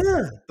 Yeah.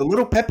 Yeah. The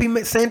little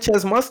Pepe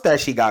Sanchez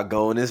mustache he got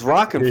going is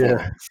rocking for Yeah.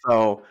 him.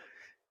 So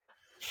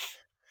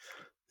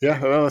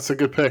Yeah, well, that's a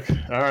good pick.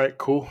 All right,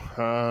 cool.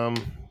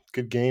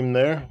 Good game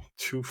there.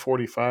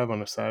 2:45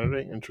 on a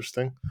Saturday.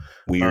 Interesting.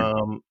 weird.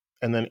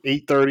 And then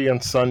 8:30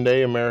 on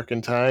Sunday,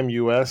 American time,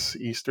 U.S.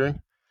 Eastern.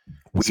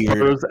 Weird.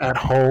 Spurs at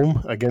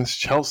home against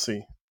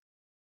Chelsea.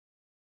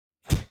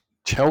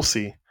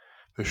 Chelsea,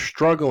 the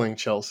struggling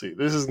Chelsea.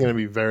 This is going to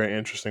be very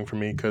interesting for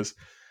me because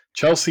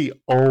Chelsea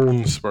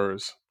owns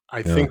Spurs. I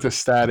Yeah. think the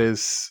stat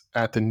is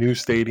at the new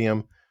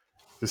stadium,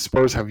 the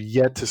Spurs have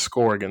yet to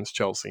score against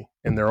Chelsea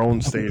in their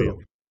own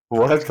stadium.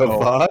 What the So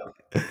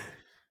fuck?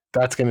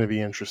 that's going to be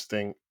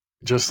interesting.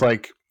 Just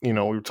like, we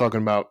were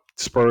talking about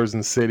Spurs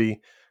and City.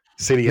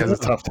 City has a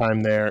Yeah. tough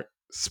time there.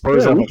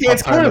 Spurs Yeah, have we a can't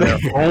tough time score in their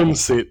there. own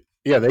city.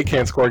 Yeah, they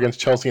can't score against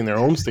Chelsea in their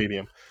own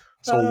stadium.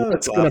 So Oh, that's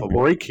what's going to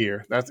laughable. break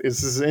here?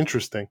 This is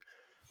interesting.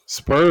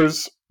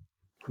 Spurs,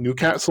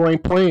 Newcastle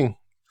ain't playing.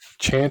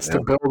 Chance Yeah.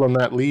 to build on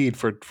that lead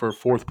for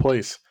fourth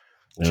place.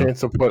 Yeah. Chance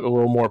to put a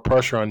little more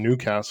pressure on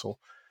Newcastle.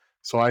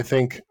 So I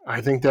think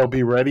they'll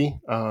be ready.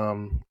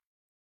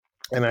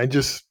 And I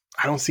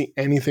don't see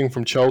anything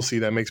from Chelsea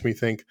that makes me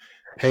think,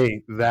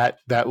 hey, that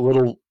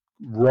little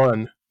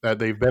run that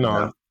they've been Yeah.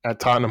 on at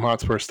Tottenham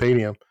Hotspur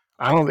Stadium,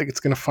 I don't think it's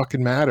gonna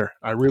fucking matter.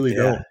 I really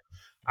Yeah. don't.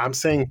 I'm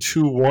saying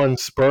 2-1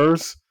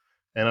 Spurs,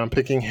 and I'm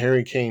picking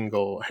Harry Kane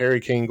goal.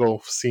 Harry Kane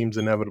goal seems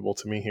inevitable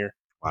to me here.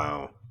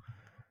 Wow.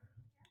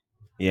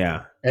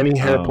 Yeah. Any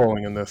hair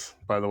pulling in this,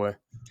 by the way.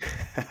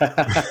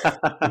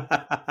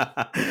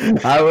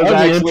 I was That'd be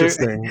actually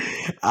interesting.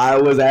 I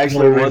was A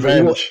actually little wondering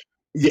revenge.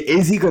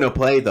 is he gonna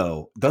play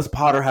though? Does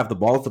Potter have the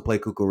balls to play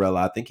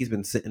Cucurella? I think he's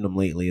been sitting them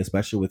lately,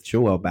 especially with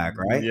Chilwell back,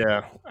 right?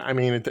 Yeah, I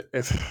mean,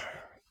 it's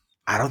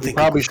I don't he think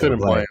probably Cucu's gonna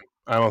shouldn't play play. him.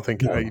 I don't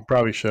think No. he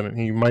probably shouldn't.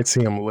 He might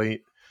see him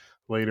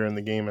later in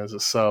the game as a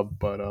sub,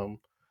 but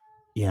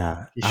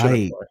Yeah. he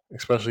shouldn't play.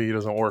 Especially he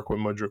doesn't work with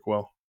Mudryk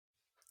well.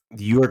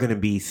 You are going to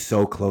be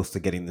so close to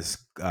getting this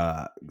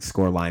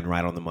score line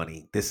right on the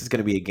money. This is going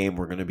to be a game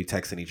we're going to be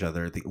texting each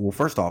other. Well,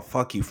 first off,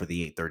 fuck you for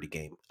the 8:30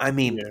 game. I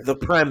mean, Yeah, the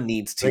Prem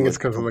needs I think to. it's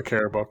because of the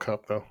Carabao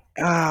Cup, though.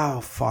 Oh,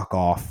 fuck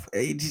off!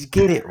 Just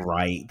get it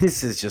right.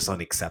 This is just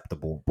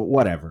unacceptable. But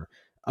whatever.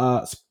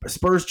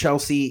 Spurs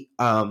Chelsea.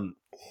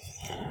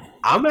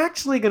 I'm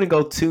actually going to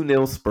go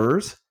 2-0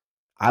 Spurs.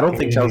 I don't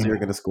think Chelsea are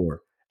going to score.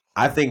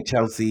 I think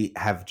Chelsea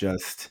have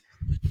just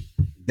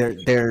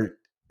they're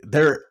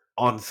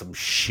on some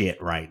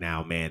shit right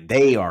now, man.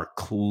 They are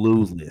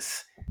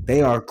clueless.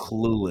 They are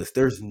clueless.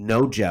 There's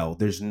no gel.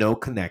 There's no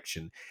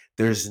connection.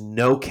 There's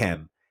no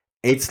chem.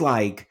 It's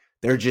like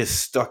they're just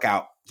stuck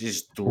out.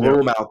 Just threw Yep.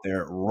 them out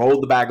there,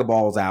 rolled the bag of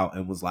balls out,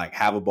 and was like,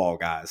 "Have a ball,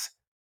 guys."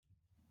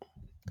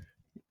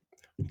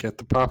 Get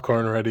the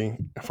popcorn ready.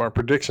 If our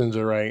predictions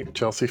are right,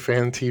 Chelsea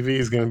Fan TV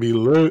is going to be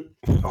lit.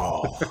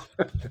 Oh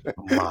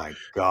my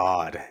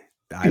god,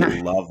 I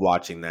love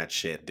watching that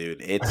shit,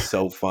 dude. It's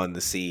so fun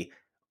to see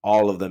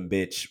all of them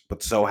bitch,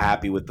 but so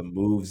happy with the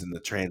moves and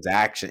the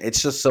transaction.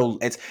 It's just so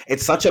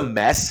it's such a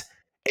mess.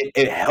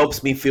 It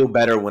helps me feel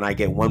better when I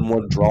get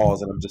 1-1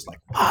 draws and I'm just like,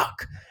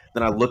 fuck.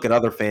 Then I look at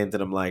other fans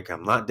and I'm like,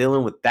 I'm not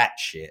dealing with that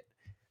shit.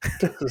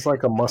 It's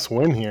like a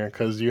must-win here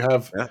because you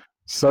have Yeah.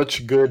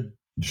 such good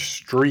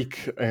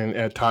streak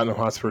at Tottenham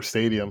Hotspur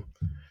Stadium.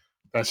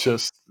 That's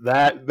just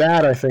that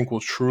I think will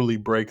truly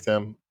break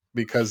them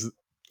because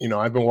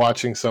I've been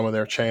watching some of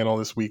their channel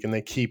this week and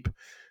they keep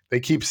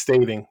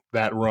stating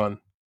that run.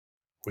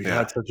 We Yeah.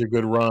 had such a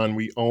good run.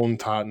 We own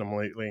Tottenham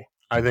lately.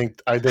 I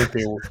think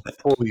they will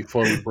fully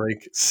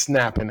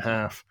snap in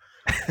half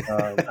as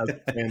a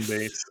fan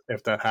base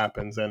if that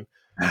happens, and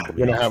That'd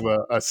we're be gonna have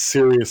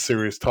awesome. a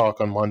serious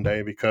talk on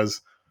Monday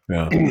because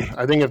Yeah.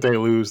 I think if they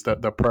lose,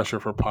 that the pressure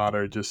for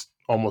Potter just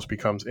almost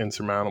becomes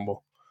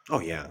insurmountable. Oh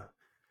yeah.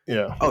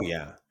 Yeah, Oh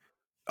yeah.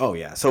 Oh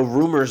yeah. So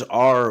rumors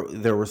are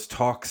there was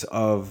talks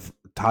of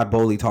Todd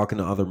Bowley talking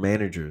to other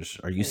managers.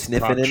 Are you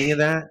sniffing any of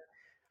gosh. that?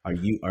 Are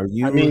I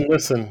you mean,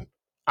 listen,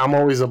 I'm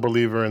always a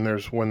believer in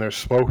there's when there's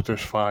smoke,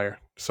 there's fire.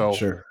 So,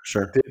 sure.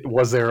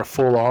 was there a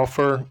full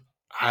offer?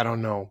 I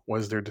don't know.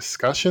 Was there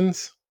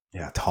discussions?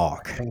 Yeah, I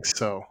talk. think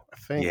so. I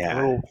think Yeah.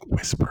 little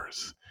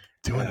whispers,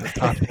 doing Yeah. the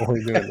Todd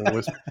Bowley doing the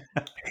whisper.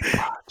 Hey,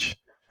 Potch.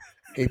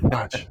 Hey,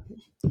 Potch.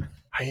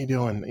 How you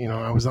doing?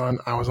 I was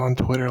on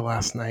Twitter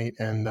last night,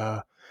 and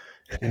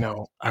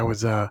I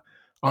was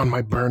on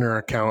my burner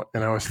account,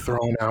 and I was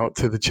throwing out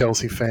to the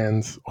Chelsea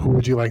fans, who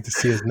would you like to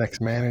see as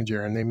next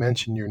manager? And they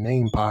mentioned your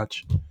name,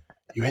 Potch.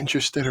 You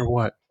interested or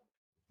what?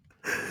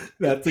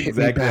 That's Hit me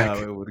exactly how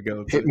back. it would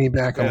go Hit to. me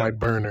back on Yeah. my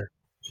burner.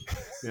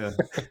 Yeah.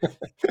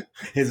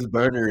 His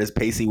burner is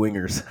Pacey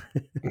Wingers.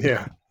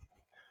 Yeah,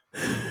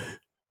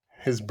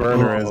 his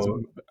burner is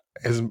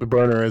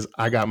Oh,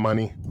 I got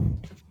money.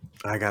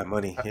 I got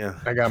money. I, Yeah.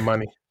 I got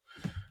money.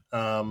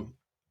 Um,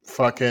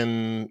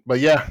 fucking. But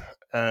yeah,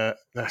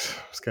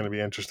 that's gonna be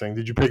interesting.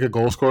 Did you pick a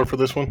goal scorer for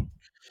this one?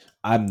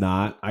 I'm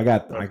not.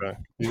 Okay,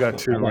 you got I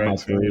two, got my right?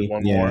 So you need three.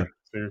 one Yeah. more.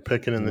 So you're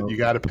picking in the. Yep. You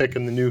got to pick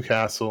in the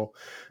Newcastle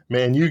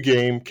Man U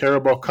game,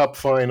 Carabao Cup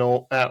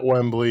final at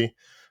Wembley.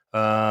 We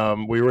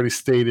already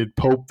stated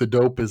Pope the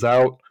Dope is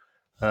out.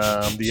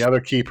 The other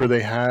keeper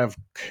they have,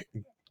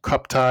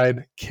 cup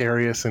tied,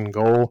 Karius in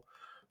goal.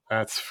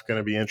 That's going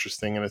to be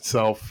interesting in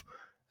itself.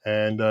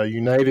 And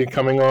United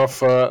coming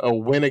off a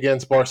win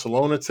against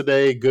Barcelona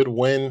today. Good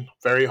win,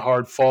 very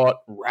hard fought.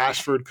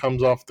 Rashford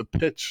comes off the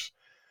pitch.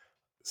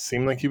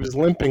 Seemed like he was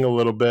limping a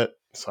little bit.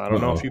 So I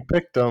don't know if you Uh-oh.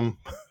 picked him,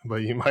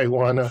 but you might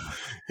wanna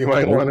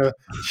Nope.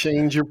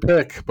 change your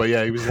pick. But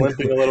yeah, he was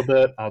limping a little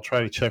bit. I'll try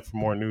to check for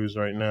more news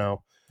right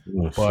now.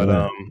 Oh,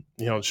 But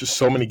shit. it's just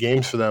so many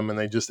games for them, and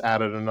they just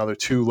added another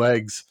two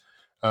legs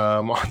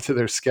onto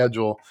their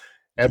schedule.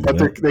 But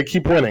Yep. they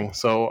keep winning,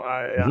 so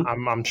Mhm.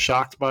 I'm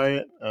shocked by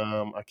it.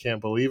 I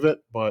can't believe it,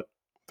 but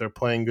they're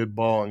playing good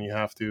ball, and you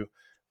have to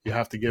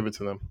give it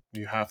to them.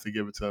 You have to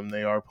give it to them.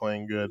 They are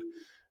playing good.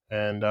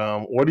 And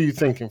what are you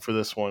thinking for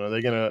this one?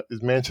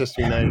 Is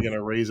Manchester United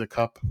gonna raise a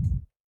cup?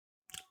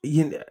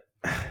 You know,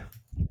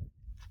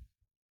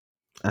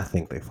 I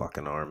think they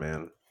fucking are,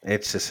 man.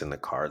 It's just in the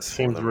cards for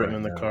Seems them written right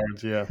in the now.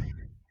 cards. Yeah,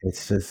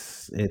 It's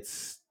just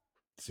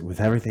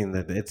with everything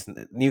that it's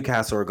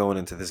Newcastle are going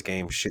into this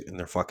game shooting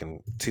their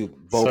fucking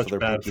both of such their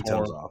bad pinky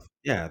toes form. off.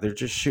 Yeah, they're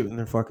just shooting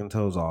their fucking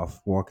toes off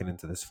walking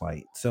into this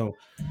fight. So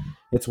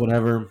it's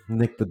whatever.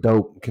 Nick the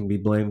Dope can be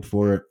blamed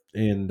for it,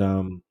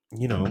 and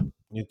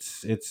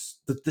it's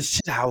the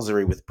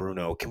shithousery with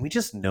Bruno. Can we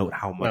just note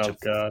how much Oh of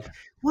God,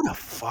 what a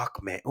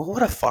fuck man,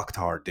 what a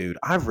fucktard dude.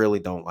 I really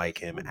don't like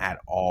him at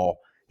all.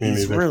 me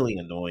He's neither. really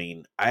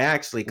annoying. I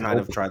actually kind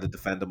of Nope. tried to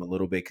defend him a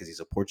little bit because he's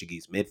a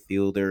Portuguese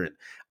midfielder, and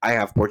I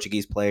have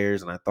Portuguese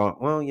players, and I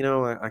thought, well,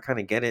 I kind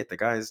of get it. The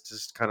guy's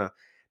just kind of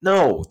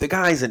no, the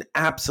guy's an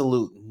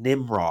absolute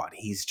nimrod.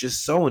 He's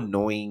just so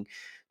annoying.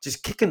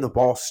 Just kicking the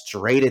ball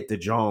straight at De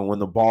Jong when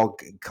the ball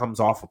comes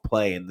off a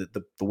play and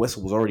the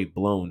whistle was already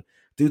blown.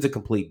 Dude's a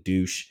complete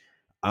douche.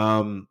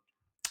 Um,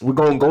 we're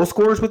going goal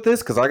scorers with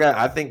this because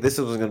I think this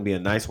was going to be a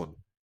nice one.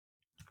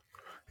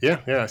 Yeah.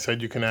 I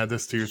said you can add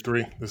this to your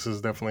three. This is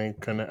definitely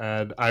gonna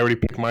add. I already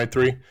picked my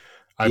three.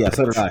 I Yeah,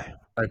 so picked. did I.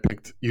 I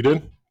picked. You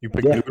did. You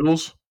picked Yeah,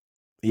 noodles.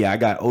 yeah, I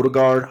got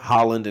Odegaard,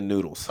 Holland, and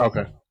Noodles.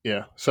 Okay.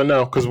 Yeah. So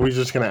no, because we're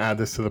just gonna add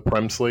this to the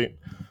prem slate,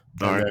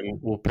 All and right, then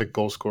we'll pick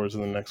goal scorers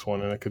in the next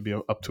one, and it could be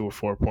up to a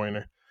 4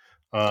 pointer.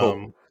 cool.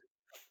 Um,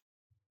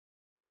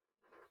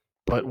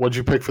 but what'd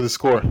you pick for the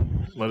score?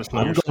 Let us know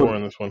I'm your score going.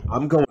 on this one.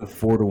 I'm going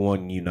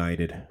 4-1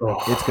 United. Oh,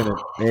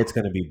 It's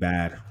gonna be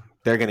bad.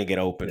 They're gonna get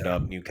opened yeah.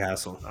 up,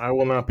 Newcastle. I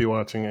will not be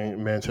watching any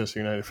Manchester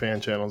United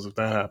fan channels if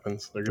that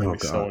happens. They're going to Oh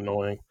be so God.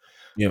 annoying.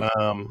 Yep.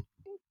 Um,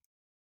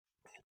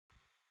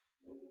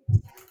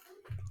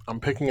 I'm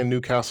picking a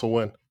Newcastle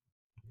win.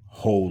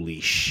 Holy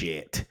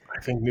shit.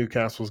 I think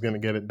Newcastle's going to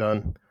get it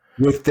done.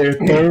 With their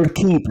third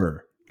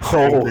keeper. I think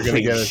they're going to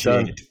Holy get it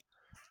done.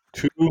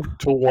 shit.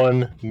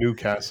 2-1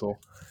 Newcastle.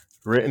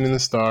 Written in the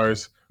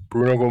stars.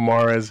 Bruno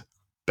Gomares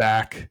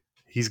back.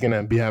 He's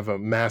going to have a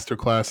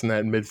masterclass in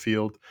that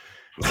midfield.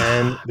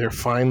 And they're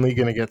finally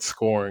going to get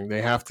scoring.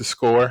 They have to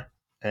score,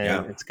 and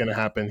Yeah. it's going to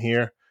happen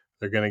here.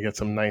 They're going to get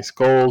some nice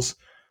goals.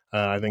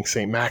 I think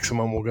St.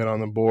 Maximum will get on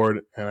the board,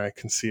 and I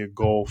can see a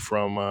goal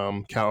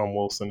from Callum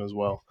Wilson as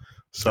well.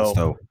 That's So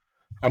dope.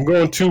 I'm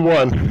going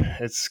 2-1.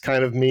 It's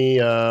kind of me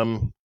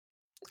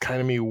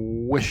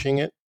wishing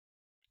it,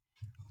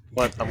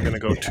 but I'm going to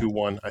go Yeah.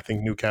 2-1. I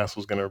think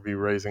Newcastle's going to be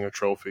raising a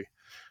trophy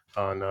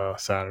on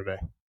Saturday.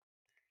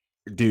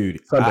 Dude,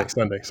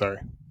 Sunday, sorry.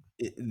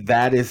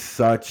 that is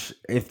such.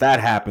 If that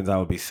happens, I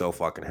would be so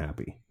fucking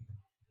happy.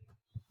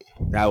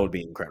 That would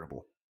be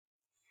incredible.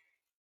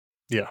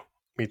 Yeah.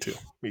 Me too.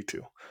 Me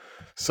too.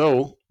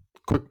 So,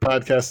 quick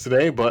podcast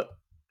today, but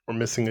we're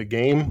missing a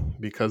game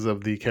because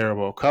of the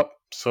Carabao Cup.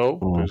 So,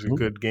 there's a Mhm.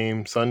 good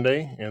game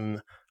Sunday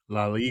in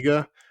La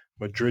Liga,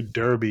 Madrid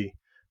Derby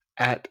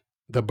at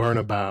the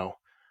Bernabeu.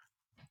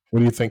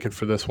 What are you thinking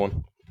for this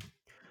one?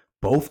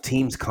 Both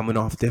teams coming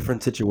off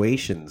different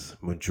situations.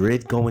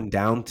 Madrid going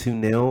down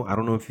 2-0. I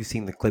don't know if you've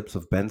seen the clips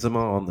of Benzema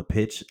on the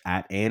pitch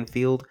at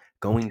Anfield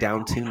going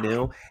down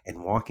 2-0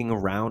 and walking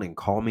around and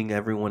calming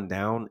everyone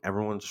down.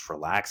 Everyone just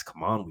relax.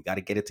 Come on, we got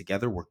to get it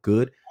together. We're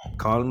good.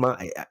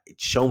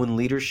 Showing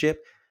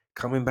leadership,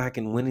 coming back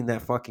and winning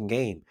that fucking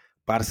game.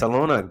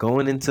 Barcelona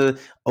going into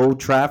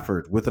Old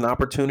Trafford with an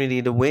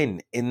opportunity to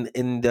win in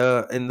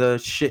the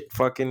shit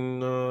fucking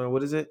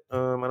what is it? I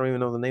don't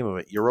even know the name of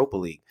it. Europa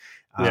League.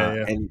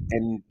 Yeah.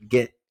 And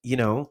get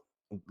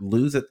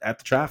lose it at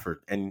the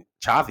Trafford, and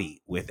Xavi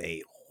with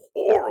a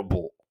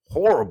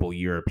horrible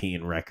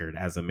European record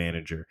as a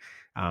manager.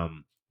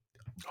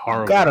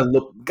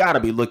 Horrible. Gotta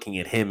be looking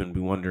at him and be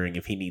wondering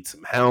if he needs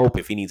some help,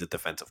 if he needs a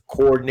defensive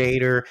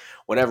coordinator,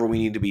 whatever we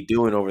need to be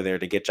doing over there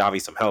to get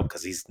Xavi some help,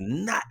 because he's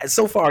not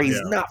so far. Yeah.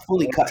 He's not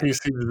fully Wait cut. till you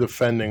see the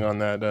defending on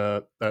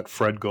that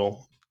Fred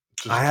goal.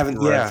 I Just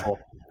haven't. Yeah, dreadful.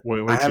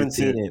 Wait I till you haven't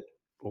see it. seen it.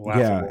 Yeah,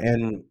 Laughable.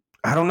 and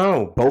I don't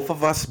know. Both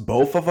of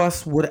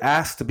us would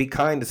ask to be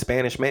kind to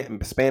Spanish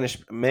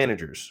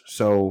managers.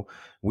 So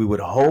we would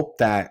hope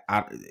that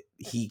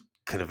he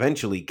could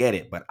eventually get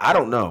it, but I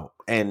don't know.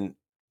 And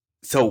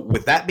so,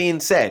 with that being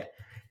said,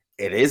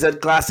 it is a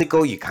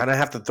Clásico. You kind of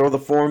have to throw the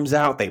forms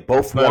out. They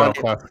both Not El won it.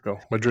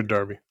 Clasico. Madrid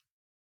Derby.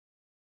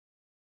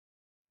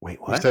 Wait,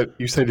 You what? said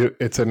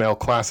it's an El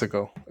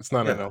Clasico. It's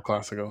not an Yeah. El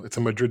Clasico. It's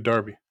a Madrid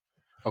Derby.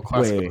 El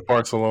Clasico is Wait,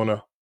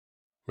 Barcelona,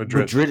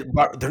 Madrid.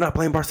 They're not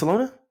playing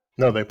Barcelona?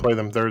 No, they play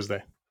them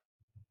Thursday.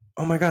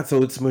 Oh my God.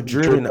 So it's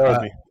Madrid Madrid and.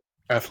 Derby.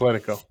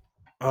 Atletico.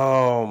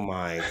 Oh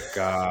my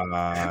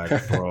God,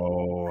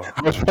 bro.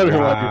 I was wondering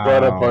why you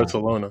brought up Wow.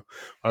 Barcelona.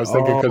 I was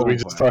thinking because we Oh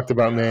just my talked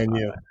about Man God.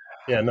 U.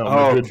 Yeah, no,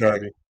 Madrid Okay.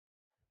 Derby.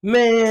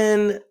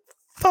 Man,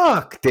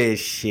 fuck this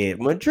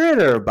shit.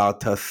 Madrid are about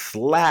to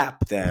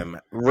slap them.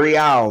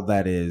 Real,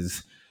 that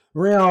is.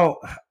 Real,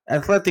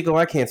 Atletico,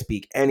 I can't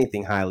speak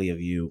anything highly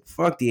of you.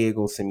 Fuck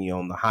Diego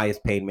Simeone, the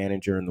highest paid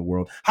manager in the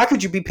world. How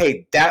could you be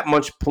paid that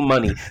much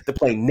money to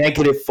play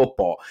negative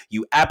football?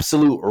 You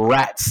absolute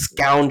rat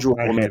scoundrel,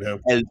 I man. hate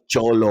him. El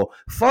Cholo.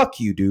 Fuck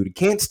you, dude.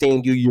 Can't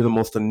stand you. You're the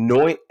most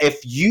annoying.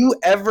 If you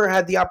ever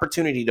had the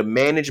opportunity to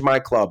manage my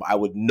club, I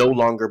would no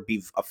longer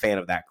be a fan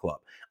of that club.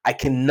 I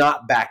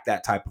cannot back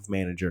that type of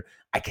manager.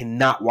 I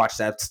cannot watch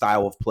that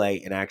style of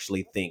play and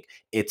actually think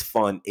it's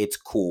fun, it's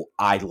cool.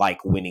 I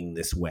like winning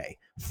this way.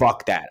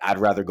 Fuck that. I'd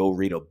rather go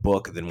read a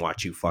book than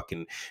watch you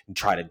fucking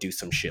try to do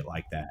some shit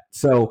like that.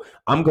 So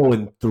I'm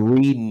going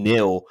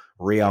 3-0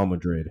 Real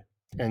Madrid.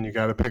 And you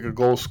got to pick a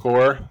goal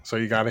scorer. So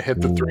you got to hit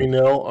the Ooh.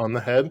 3-0 on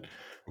the head.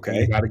 And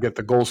you Okay. got to get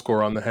the goal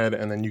scorer on the head.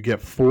 And then you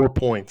get 4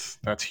 points.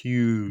 That's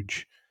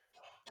huge.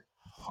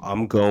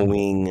 I'm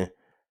going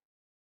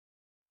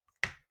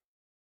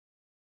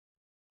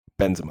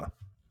Benzema.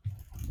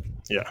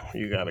 Yeah,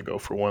 you got to go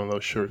for one of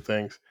those sure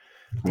things.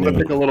 I'm going to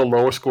pick a little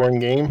lower scoring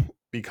game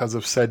because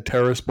of said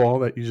terrace ball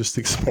that you just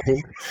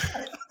explained.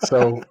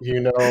 So,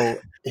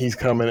 he's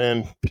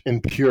coming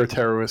in pure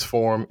terrorist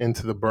form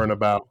into the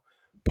Bernabeu,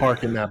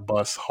 parking that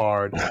bus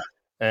hard.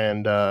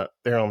 And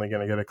they're only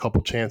going to get a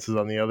couple chances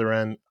on the other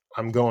end.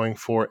 I'm going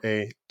for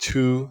a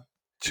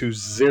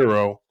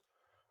 2-0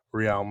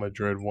 Real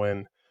Madrid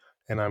win.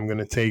 And I'm going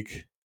to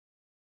take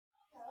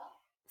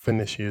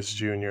Vinicius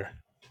Jr.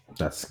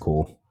 That's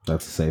cool.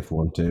 That's a safe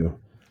one too.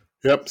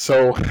 Yep.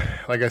 So,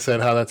 like I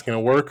said, how that's going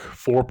to work,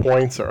 4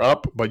 points are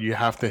up, but you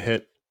have to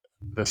hit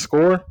the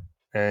score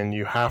and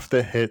you have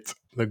to hit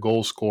the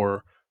goal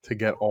scorer to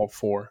get all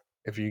 4.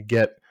 If you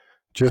get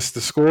just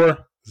the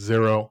score,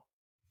 0.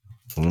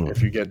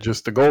 If you get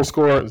just the goal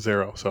scorer,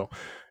 0. So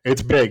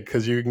it's big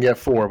because you can get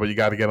 4, but you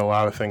got to get a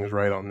lot of things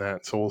right on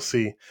that. So we'll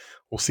see.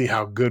 We'll see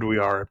how good we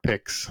are at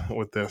picks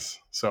with this.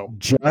 So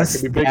that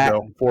could be big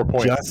though. 4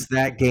 points.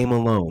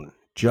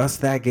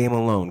 Just that game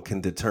alone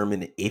can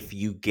determine if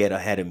you get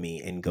ahead of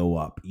me and go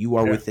up. You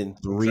are within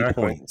 3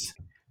 points.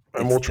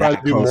 And we'll try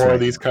to do more of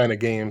these kind of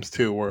games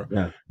too,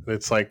 where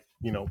it's like,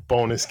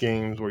 bonus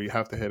games where you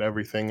have to hit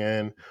everything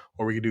in,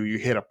 or you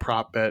hit a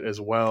prop bet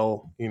as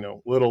well,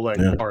 little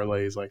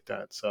parlays like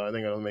that. So I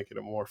think it'll make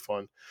it more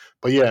fun.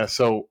 But yeah,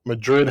 so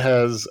Madrid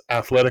has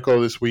Atletico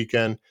this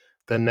weekend.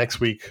 Then next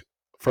week,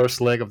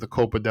 first leg of the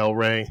Copa del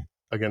Rey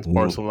against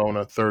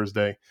Barcelona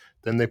Thursday.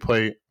 Then they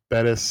play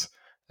Betis,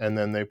 and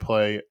then they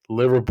play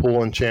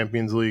Liverpool in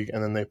Champions League,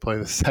 and then they play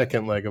the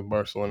second leg of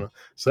Barcelona.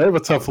 So they have a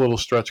tough little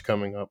stretch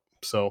coming up.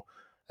 So,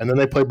 and then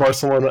they play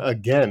Barcelona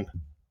again.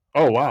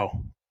 Oh,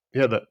 wow.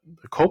 Yeah, the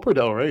Copa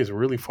del Rey is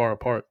really far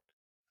apart.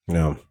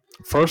 No.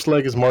 First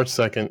leg is March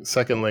 2nd,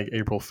 second leg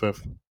April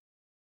 5th.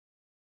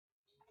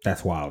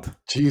 That's wild.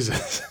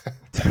 Jesus.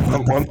 A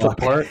month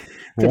apart.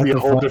 Could be a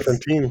whole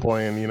different team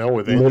playing,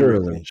 with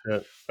injuries and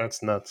shit.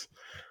 That's nuts.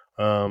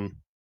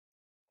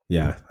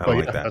 Yeah, I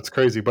like that. That's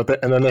crazy.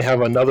 But and then they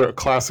have another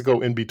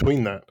Clasico in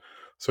between that.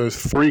 So there's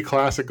 3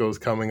 Classicos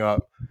coming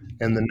up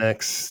in the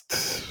next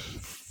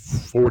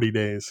 40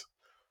 days.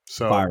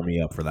 So Fire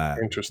me up for that.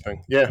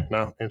 interesting. Yeah,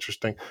 no,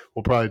 interesting.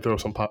 We'll probably throw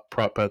some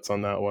prop bets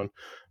on that one.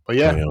 But Oh,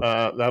 yeah,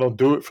 yeah. that'll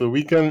do it for the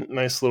weekend.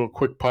 Nice little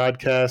quick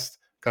podcast.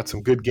 Got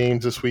some good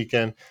games this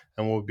weekend,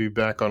 and we'll be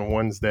back on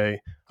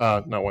Wednesday.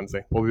 Not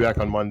Wednesday. We'll be back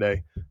on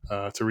Monday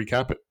to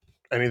recap it.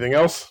 Anything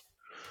else?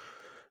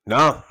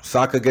 No,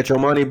 Saka, get your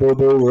money, boo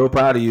boo. Real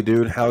proud of you,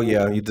 dude. Hell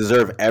yeah, you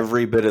deserve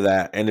every bit of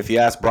that. And if you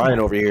ask Brian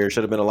over here, it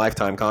should have been a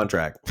lifetime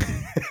contract.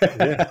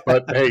 Yeah,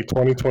 but hey,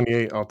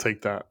 2028, I'll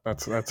take that.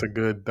 That's a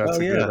good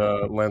Hell yeah,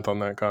 length on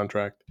that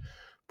contract.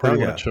 Pretty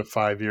hell yeah. much a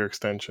 5-year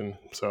extension.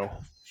 So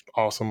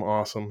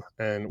awesome,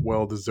 and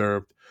well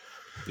deserved.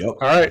 Yep.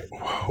 All right,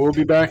 we'll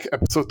be back.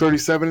 Episode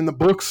 37 in the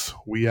books.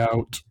 We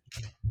out.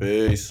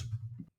 Peace.